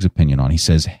hear Stig's opinion on. He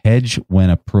says, hedge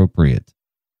when appropriate.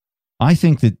 I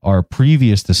think that our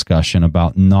previous discussion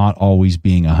about not always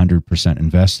being 100%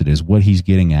 invested is what he's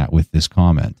getting at with this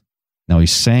comment. Now,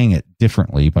 he's saying it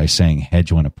differently by saying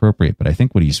hedge when appropriate, but I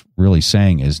think what he's really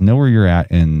saying is know where you're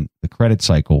at in the credit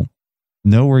cycle,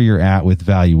 know where you're at with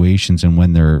valuations and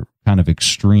when they're kind of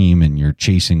extreme and you're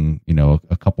chasing,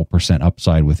 a couple %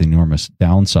 upside with enormous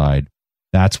downside,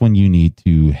 that's when you need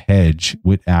to hedge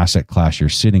what asset class you're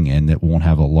sitting in that won't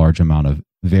have a large amount of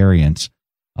variance,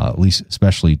 at least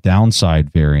especially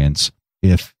downside variance,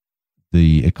 if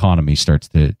the economy starts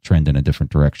to trend in a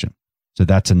different direction. So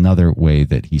that's another way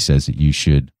that he says that you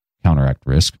should counteract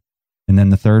risk. And then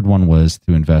the third one was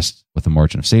to invest with a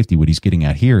margin of safety. What he's getting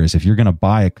at here is if you're going to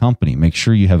buy a company, make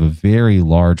sure you have a very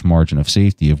large margin of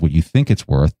safety of what you think it's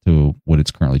worth to what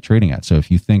it's currently trading at. So if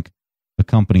you think the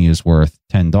company is worth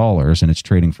 $10 and it's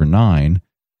trading for $9,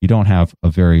 you don't have a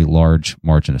very large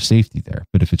margin of safety there.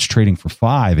 But if it's trading for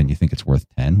 $5 and you think it's worth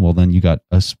 $10, well, then you got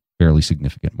a fairly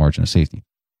significant margin of safety.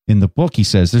 In the book, he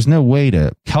says there's no way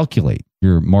to calculate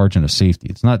your margin of safety.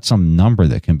 It's not some number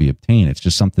that can be obtained. It's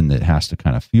just something that has to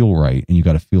kind of feel right. And you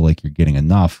got to feel like you're getting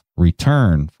enough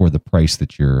return for the price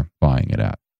that you're buying it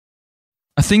at.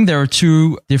 I think there are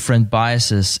two different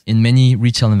biases in many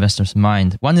retail investors'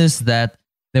 mind. One is that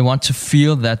they want to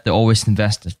feel that they're always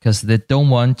invested because they don't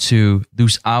want to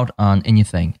lose out on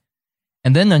anything.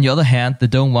 And then on the other hand, they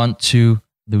don't want to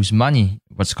lose money,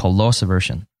 what's called loss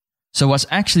aversion. So what's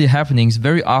actually happening is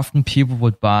very often people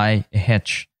would buy a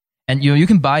hedge. And you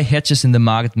can buy hedges in the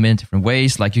market in many different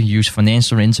ways, like you can use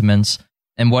financial instruments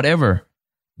and whatever.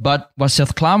 But what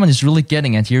Seth Klarman is really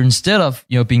getting at here, instead of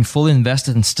being fully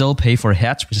invested and still pay for a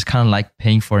hedge, which is kind of like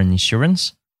paying for an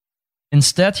insurance,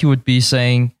 instead he would be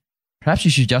saying, perhaps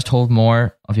you should just hold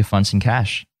more of your funds in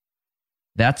cash.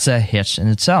 That's a hedge in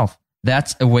itself.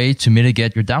 That's a way to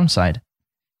mitigate your downside.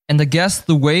 And I guess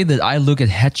the way that I look at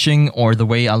hedging, or the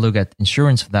way I look at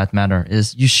insurance for that matter,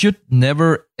 is you should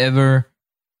never, ever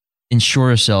insure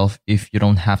yourself if you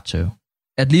don't have to.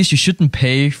 At least you shouldn't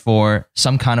pay for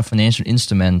some kind of financial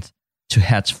instrument to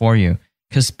hedge for you.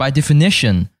 Because by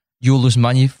definition, you'll lose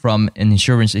money from an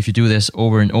insurance if you do this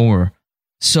over and over.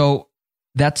 So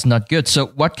that's not good. So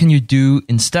what can you do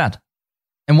instead?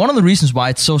 And one of the reasons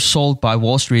why it's so sold by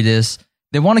Wall Street is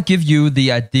they want to give you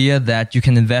the idea that you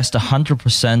can invest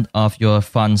 100% of your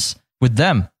funds with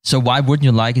them. So why wouldn't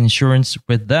you like insurance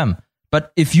with them?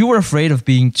 But if you were afraid of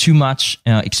being too much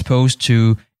exposed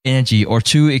to energy or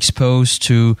too exposed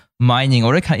to mining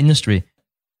or that kind of industry,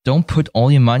 don't put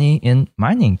all your money in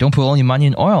mining. Don't put all your money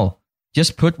in oil.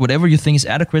 Just put whatever you think is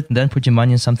adequate and then put your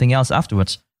money in something else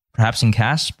afterwards. Perhaps in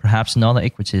cash, perhaps in other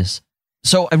equities.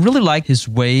 So I really like his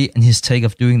way and his take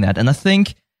of doing that. And I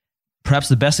think perhaps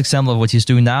the best example of what he's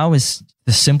doing now is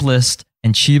the simplest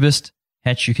and cheapest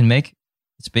hedge you can make.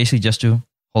 It's basically just to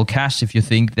hold cash if you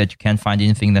think that you can't find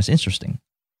anything that's interesting.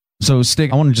 So,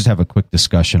 Stig, I want to just have a quick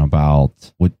discussion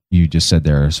about what you just said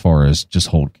there as far as just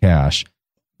hold cash.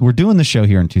 We're doing the show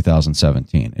here in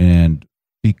 2017, and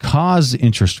because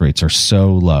interest rates are so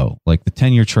low, like the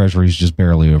 10-year treasury is just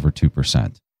barely over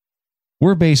 2%,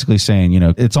 we're basically saying,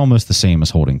 it's almost the same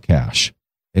as holding cash,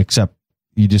 except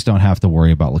you just don't have to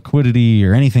worry about liquidity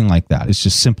or anything like that. It's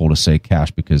just simple to say cash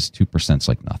because 2% is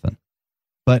like nothing.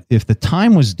 But if the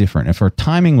time was different, if our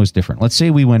timing was different, let's say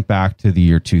we went back to the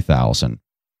year 2000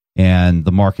 and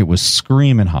the market was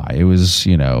screaming high. It was,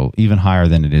 even higher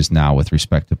than it is now with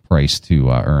respect to price to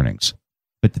earnings.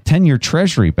 But the 10-year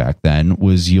treasury back then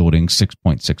was yielding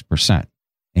 6.6%.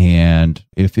 And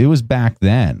if it was back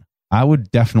then, I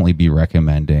would definitely be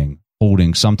recommending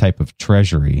holding some type of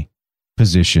treasury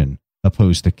position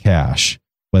opposed to cash,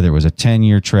 whether it was a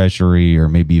 10-year treasury or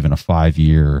maybe even a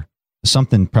 5-year,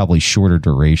 something probably shorter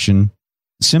duration,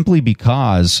 simply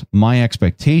because my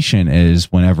expectation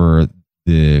is whenever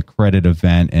the credit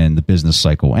event and the business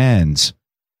cycle ends,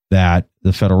 that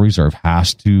the Federal Reserve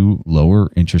has to lower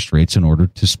interest rates in order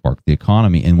to spark the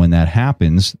economy. And when that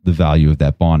happens, the value of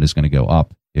that bond is going to go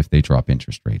up if they drop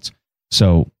interest rates.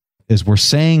 So as we're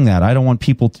saying that, I don't want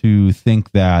people to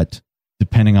think that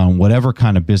depending on whatever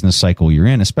kind of business cycle you're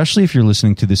in, especially if you're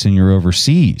listening to this and you're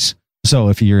overseas. So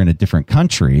if you're in a different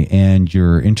country and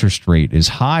your interest rate is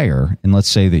higher, and let's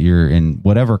say that you're in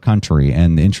whatever country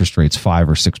and the interest rate's 5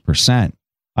 or 6%,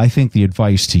 I think the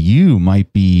advice to you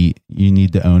might be you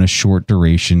need to own a short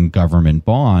duration government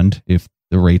bond if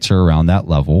the rates are around that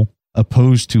level,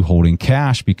 opposed to holding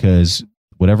cash, because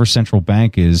whatever central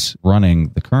bank is running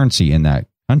the currency in that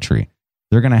country,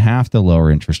 they're going to have to lower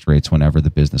interest rates whenever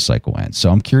the business cycle ends. So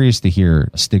I'm curious to hear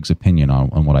Stig's opinion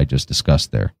on what I just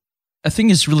discussed there. I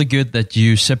think it's really good that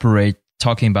you separate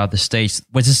talking about the States,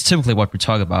 which is typically what we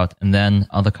talk about, and then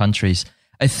other countries.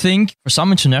 I think for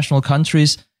some international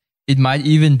countries, it might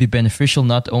even be beneficial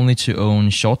not only to own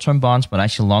short-term bonds, but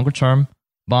actually longer-term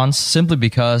bonds, simply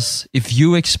because if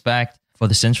you expect for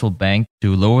the central bank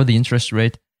to lower the interest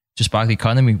rate, to spark the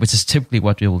economy, which is typically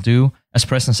what they will do. As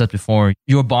Preston said before,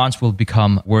 your bonds will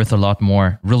become worth a lot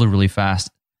more really, really fast.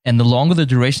 And the longer the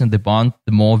duration of the bond,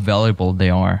 the more valuable they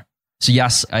are. So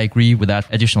yes, I agree with that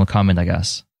additional comment, I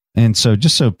guess. And so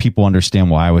just so people understand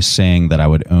why I was saying that I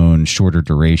would own shorter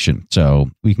duration, so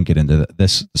we can get into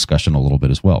this discussion a little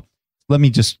bit as well. Let me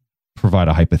just provide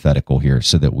a hypothetical here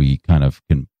so that we kind of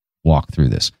can walk through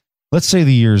this. Let's say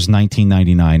the year's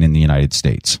 1999 in the United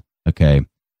States, okay?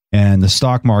 And the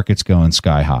stock market's going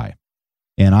sky high.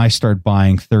 And I start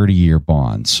buying 30-year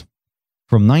bonds.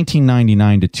 From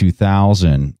 1999 to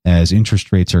 2000, as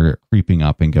interest rates are creeping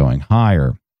up and going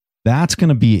higher, that's going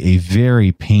to be a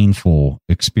very painful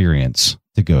experience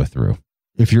to go through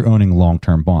if you're owning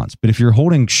long-term bonds. But if you're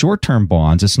holding short-term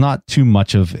bonds, it's not too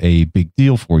much of a big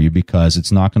deal for you because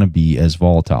it's not going to be as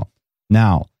volatile.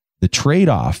 Now, the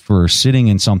trade-off for sitting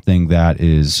in something that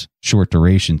is short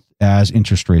duration as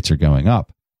interest rates are going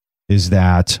up is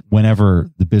that whenever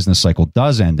the business cycle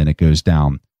does end and it goes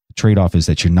down, the trade-off is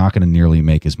that you're not going to nearly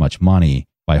make as much money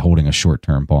by holding a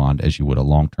short-term bond as you would a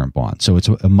long-term bond. So it's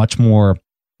a much more,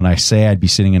 when I say I'd be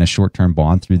sitting in a short-term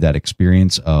bond through that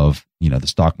experience of, the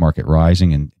stock market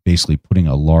rising and basically putting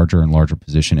a larger and larger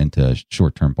position into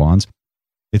short-term bonds,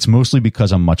 it's mostly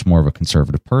because I'm much more of a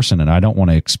conservative person and I don't want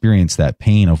to experience that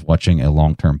pain of watching a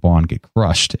long-term bond get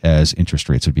crushed as interest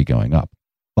rates would be going up.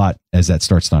 But as that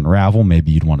starts to unravel,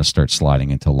 maybe you'd want to start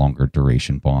sliding into longer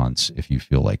duration bonds if you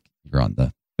feel like you're on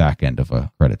the back end of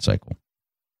a credit cycle.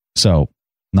 So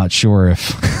not sure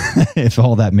if if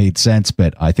all that made sense,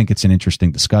 but I think it's an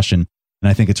interesting discussion. And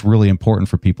I think it's really important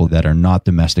for people that are not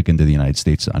domestic into the United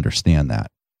States to understand that.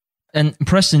 And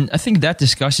Preston, I think that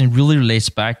discussion really relates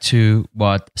back to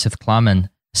what Seth Klarman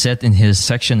said in his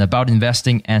section about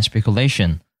investing and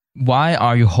speculation. Why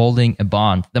are you holding a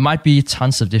bond? There might be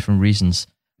tons of different reasons.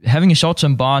 Having a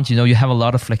short-term bond, you have a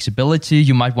lot of flexibility.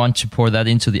 You might want to pour that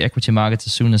into the equity markets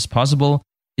as soon as possible.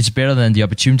 It's better than the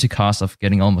opportunity cost of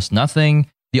getting almost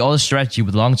nothing. The other strategy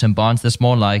with long-term bonds, that's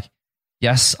more like,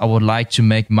 yes, I would like to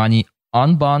make money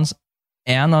on bonds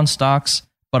and on stocks,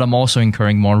 but I'm also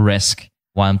incurring more risk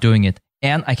while I'm doing it.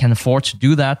 And I can afford to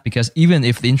do that because even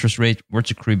if the interest rate were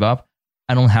to creep up,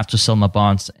 I don't have to sell my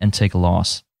bonds and take a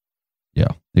loss.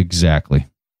 Yeah, exactly.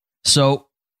 So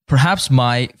perhaps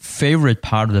my favorite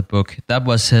part of the book, that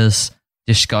was his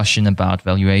discussion about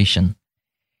valuation.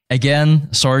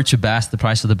 Again, sorry to bash the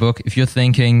price of the book. If you're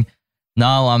thinking,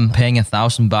 now I'm paying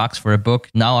 $1,000 for a book,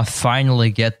 now I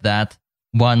finally get that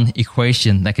one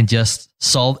equation that can just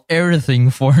solve everything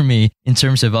for me in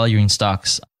terms of valuing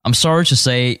stocks. I'm sorry to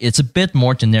say it's a bit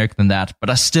more generic than that, but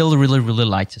I still really, really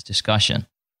liked his discussion.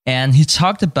 And he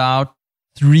talked about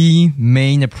 3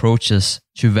 main approaches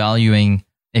to valuing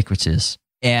equities.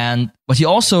 And what he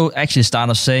also actually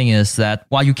started saying is that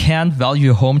while you can't value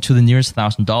your home to the nearest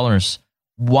 $1,000,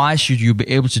 why should you be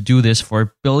able to do this for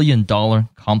 $1 billion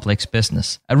complex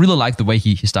business? I really like the way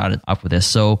he started up with this.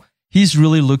 So he's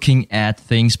really looking at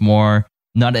things more,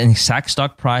 not an exact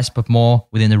stock price, but more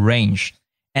within a range.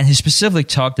 And he specifically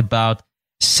talked about,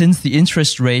 since the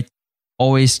interest rate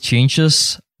always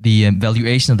changes, the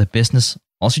valuation of the business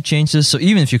also changes. So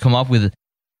even if you come up with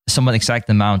somewhat exact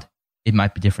amount, it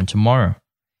might be different tomorrow.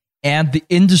 And the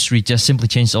industry just simply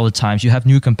changes all the time. You have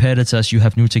new competitors, you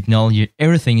have new technology,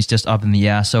 everything is just up in the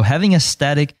air. So having a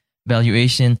static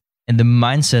valuation and the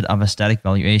mindset of a static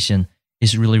valuation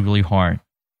is really, really hard.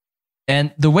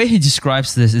 And the way he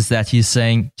describes this is that he's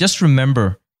saying, just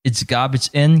remember, it's garbage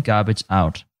in, garbage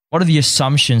out. What are the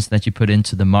assumptions that you put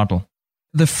into the model?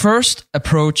 The first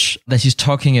approach that he's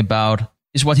talking about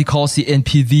is what he calls the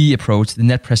NPV approach, the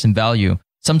net present value.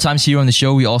 Sometimes here on the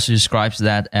show, we also describe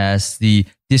that as the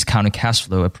discounted cash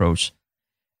flow approach.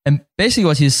 And basically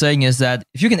what he's saying is that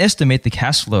if you can estimate the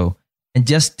cash flow and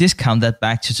just discount that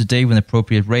back to today with an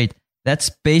appropriate rate,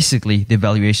 that's basically the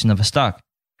valuation of a stock.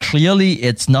 Clearly,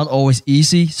 it's not always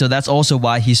easy. So that's also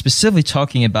why he's specifically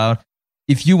talking about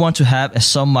if you want to have a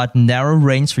somewhat narrow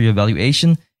range for your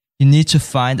valuation, you need to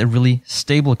find a really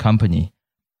stable company.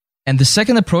 And the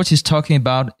second approach he's talking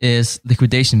about is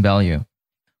liquidation value.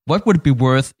 What would it be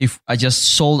worth if I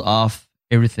just sold off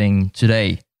everything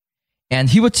today? And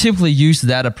he would typically use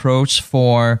that approach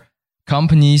for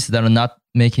companies that are not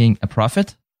making a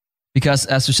profit. Because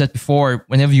as we said before,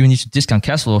 whenever you need to discount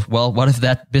cash flows, well, what if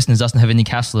that business doesn't have any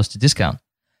cash flows to discount?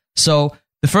 So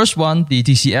the first one, the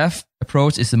DCF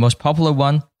approach, is the most popular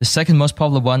one. The second most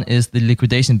popular one is the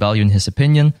liquidation value, in his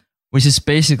opinion, which is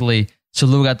basically to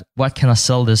look at what can I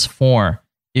sell this for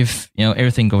if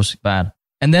everything goes bad.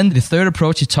 And then the third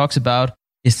approach he talks about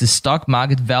is the stock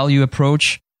market value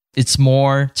approach. It's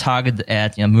more targeted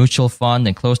at mutual fund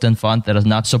and closed-end fund that are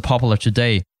not so popular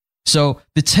today. So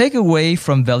the takeaway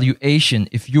from valuation,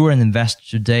 if you're an investor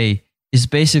today, is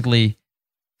basically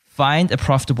find a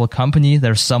profitable company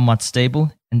that is somewhat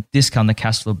stable and discount the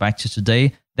cash flow back to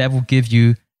today. That will give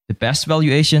you the best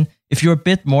valuation. If you're a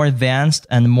bit more advanced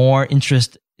and more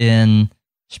interested in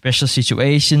special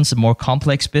situations, more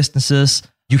complex businesses,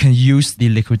 you can use the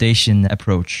liquidation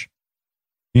approach.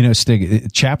 You know,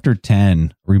 Stig, chapter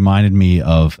 10 reminded me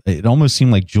of, it almost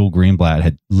seemed like Joel Greenblatt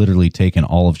had literally taken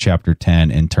all of chapter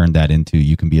 10 and turned that into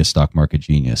you can be a stock market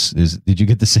genius. Did you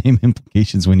get the same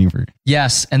implications when you were?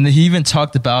 Yes, and he even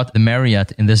talked about the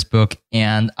Marriott in this book,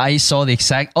 and I saw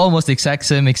the almost exact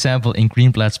same example in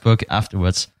Greenblatt's book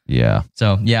afterwards. Yeah.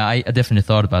 So yeah, I definitely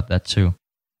thought about that too.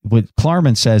 What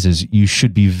Klarman says is you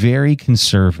should be very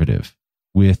conservative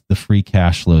with the free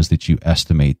cash flows that you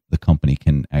estimate the company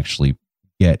can actually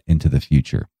get into the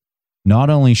future. Not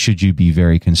only should you be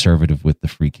very conservative with the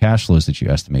free cash flows that you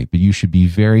estimate, but you should be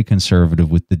very conservative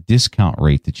with the discount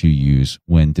rate that you use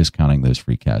when discounting those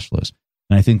free cash flows.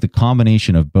 And I think the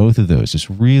combination of both of those is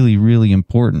really, really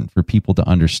important for people to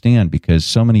understand, because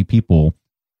so many people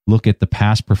look at the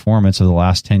past performance of the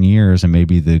last 10 years and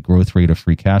maybe the growth rate of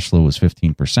free cash flow was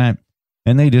 15%,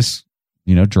 and they just,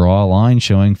 draw a line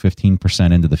showing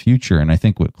 15% into the future. And I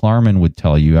think what Klarman would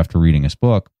tell you after reading his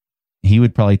book, he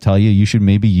would probably tell you should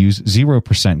maybe use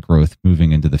 0% growth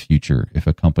moving into the future if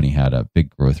a company had a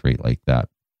big growth rate like that.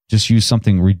 Just use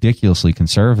something ridiculously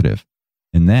conservative.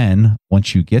 And then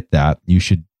once you get that, you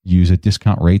should use a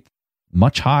discount rate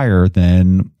much higher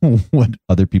than what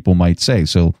other people might say.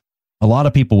 So a lot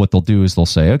of people, what they'll do is they'll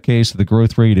say, okay, so the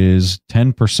growth rate is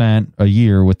 10% a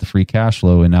year with the free cash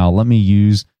flow, and now let me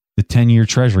use the 10-year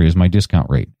treasury as my discount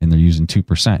rate. And they're using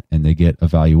 2%, and they get a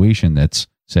valuation that's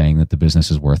saying that the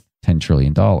business is worth $10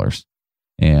 trillion.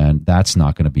 And that's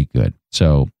not going to be good.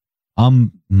 So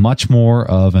I'm much more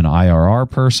of an IRR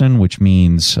person, which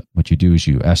means what you do is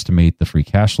you estimate the free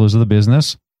cash flows of the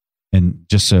business. And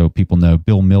just so people know,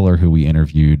 Bill Miller, who we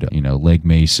interviewed, Legg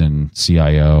Mason,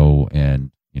 CIO, and,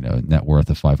 net worth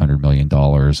of $500 million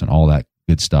and all that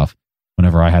good stuff.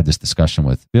 Whenever I had this discussion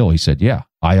with Bill, he said, yeah,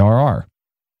 IRR.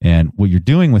 And what you're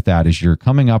doing with that is you're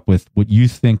coming up with what you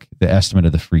think the estimate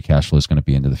of the free cash flow is going to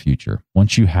be into the future.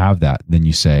 Once you have that, then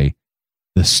you say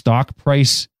the stock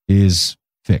price is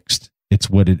fixed. It's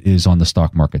what it is on the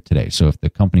stock market today. So if the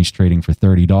company's trading for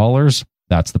 $30,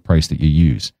 that's the price that you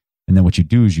use. And then what you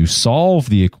do is you solve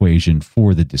the equation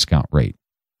for the discount rate.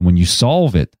 When you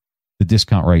solve it, the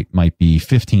discount rate might be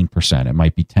 15%, it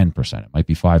might be 10%, it might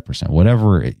be 5%,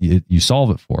 whatever you solve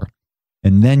it for.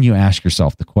 And then you ask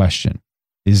yourself the question,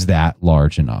 is that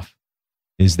large enough?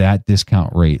 Is that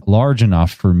discount rate large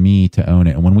enough for me to own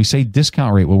it? And when we say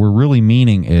discount rate, what we're really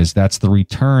meaning is that's the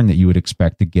return that you would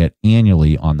expect to get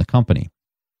annually on the company.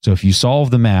 So if you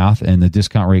solve the math and the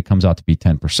discount rate comes out to be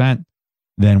 10%,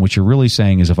 then what you're really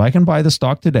saying is if I can buy the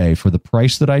stock today for the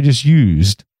price that I just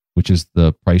used, which is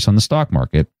the price on the stock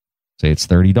market, say it's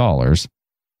 $30,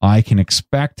 I can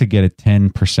expect to get a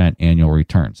 10% annual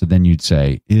return. So then you'd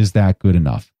say, is that good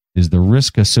enough? Is the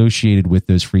risk associated with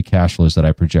those free cash flows that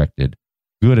I projected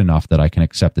good enough that I can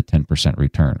accept a 10%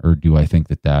 return? Or do I think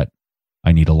that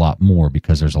I need a lot more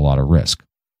because there's a lot of risk?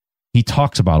 He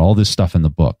talks about all this stuff in the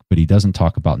book, but he doesn't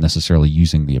talk about necessarily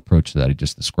using the approach that I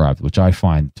just described, which I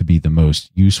find to be the most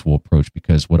useful approach,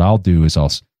 because what I'll do is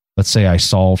let's say I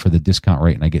solve for the discount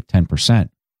rate and I get 10%.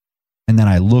 And then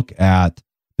I look at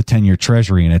the 10-year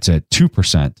treasury and it's at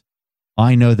 2%.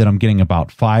 I know that I'm getting about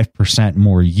 5%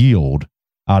 more yield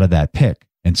out of that pick.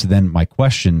 And so then my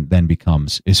question then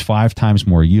becomes, is 5 times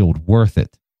more yield worth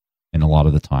it? And a lot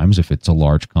of the times, if it's a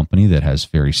large company that has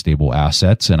very stable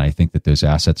assets, and I think that those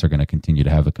assets are going to continue to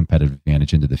have a competitive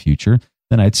advantage into the future,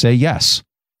 then I'd say yes.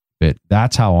 But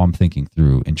that's how I'm thinking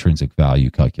through intrinsic value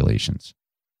calculations.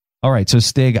 All right. So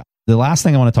Stig, the last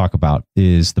thing I want to talk about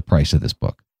is the price of this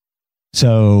book.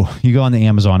 So you go on the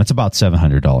Amazon, it's about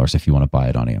 $700 if you want to buy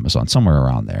it on Amazon, somewhere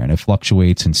around there. And it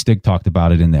fluctuates. And Stig talked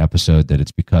about it in the episode that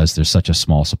it's because there's such a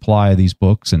small supply of these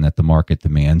books and that the market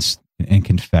demands and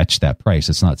can fetch that price.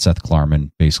 It's not Seth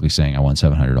Klarman basically saying, I want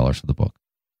 $700 for the book.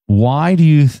 Why do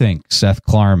you think Seth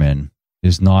Klarman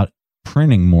is not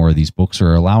printing more of these books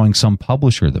or allowing some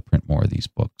publisher to print more of these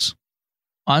books?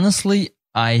 Honestly,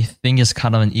 I think it's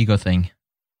kind of an ego thing.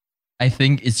 I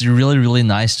think it's really, really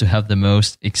nice to have the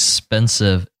most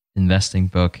expensive investing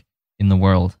book in the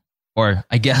world. Or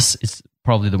I guess it's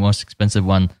probably the most expensive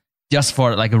one just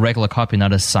for like a regular copy,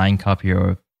 not a signed copy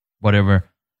or whatever.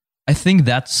 I think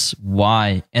that's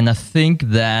why. And I think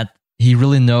that he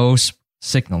really knows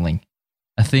signaling.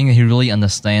 I think he really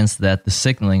understands that the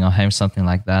signaling of having something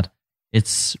like that,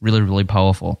 it's really, really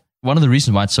powerful. One of the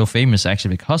reasons why it's so famous is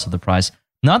actually because of the price,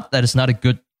 Not that it's not a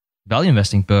good value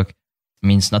investing book. I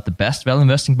mean, it's not the best value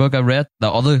investing book I've read. There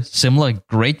are other similar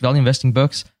great value investing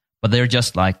books, but they're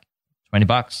just like $20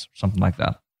 or something like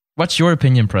that. What's your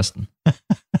opinion, Preston?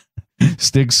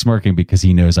 Stig's smirking because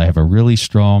he knows I have a really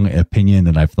strong opinion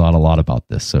and I've thought a lot about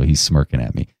this. So he's smirking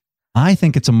at me. I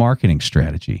think it's a marketing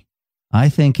strategy. I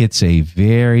think it's a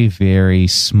very, very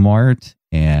smart,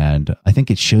 and I think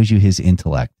it shows you his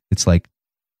intellect. It's like,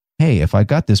 hey, if I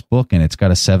got this book and it's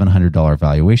got a $700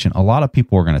 valuation, a lot of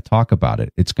people are going to talk about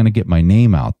it. It's going to get my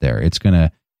name out there. It's going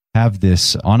to have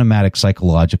this automatic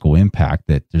psychological impact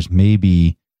that there's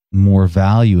maybe more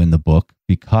value in the book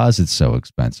because it's so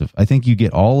expensive. I think you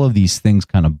get all of these things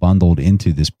kind of bundled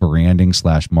into this branding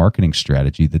 / marketing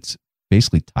strategy that's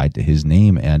basically tied to his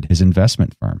name and his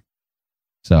investment firm.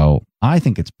 So I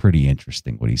think it's pretty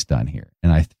interesting what he's done here.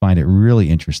 And I find it really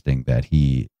interesting that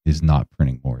he is not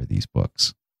printing more of these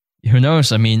books. Who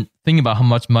knows? I mean, think about how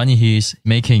much money he's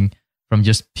making from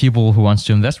just people who wants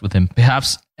to invest with him,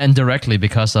 perhaps indirectly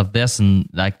because of this and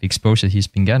like the exposure he's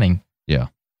been getting. Yeah.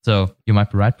 So you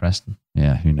might be right, Preston.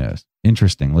 Yeah, who knows?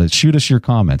 Interesting. Let's shoot us your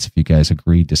comments if you guys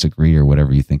agree, disagree, or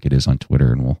whatever you think it is on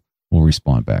Twitter, and we'll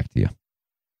respond back to you.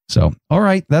 So, all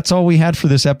right, that's all we had for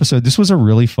this episode. This was a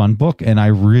really fun book, and I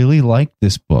really liked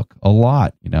this book a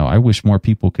lot. You know, I wish more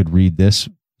people could read this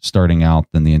starting out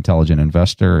than The Intelligent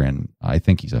Investor, and I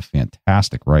think he's a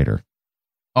fantastic writer.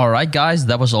 All right, guys,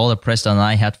 that was all that Preston and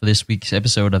I had for this week's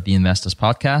episode of the Investors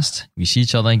Podcast. We see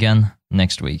each other again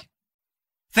next week.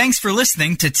 Thanks for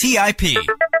listening to TIP.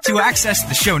 To access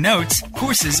the show notes,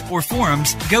 courses, or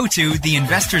forums, go to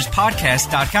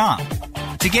theinvestorspodcast.com.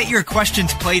 To get your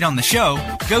questions played on the show,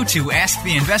 go to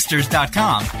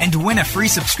asktheinvestors.com and win a free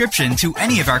subscription to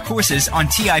any of our courses on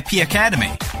TIP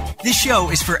Academy. This show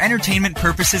is for entertainment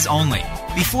purposes only.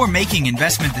 Before making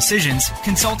investment decisions,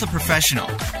 consult a professional.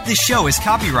 This show is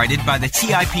copyrighted by the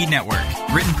TIP Network.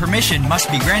 Written permission must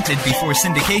be granted before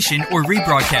syndication or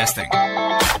rebroadcasting.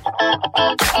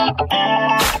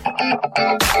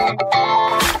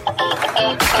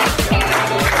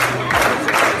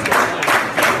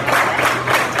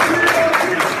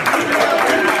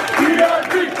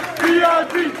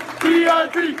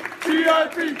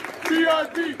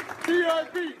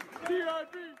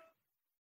 TIP.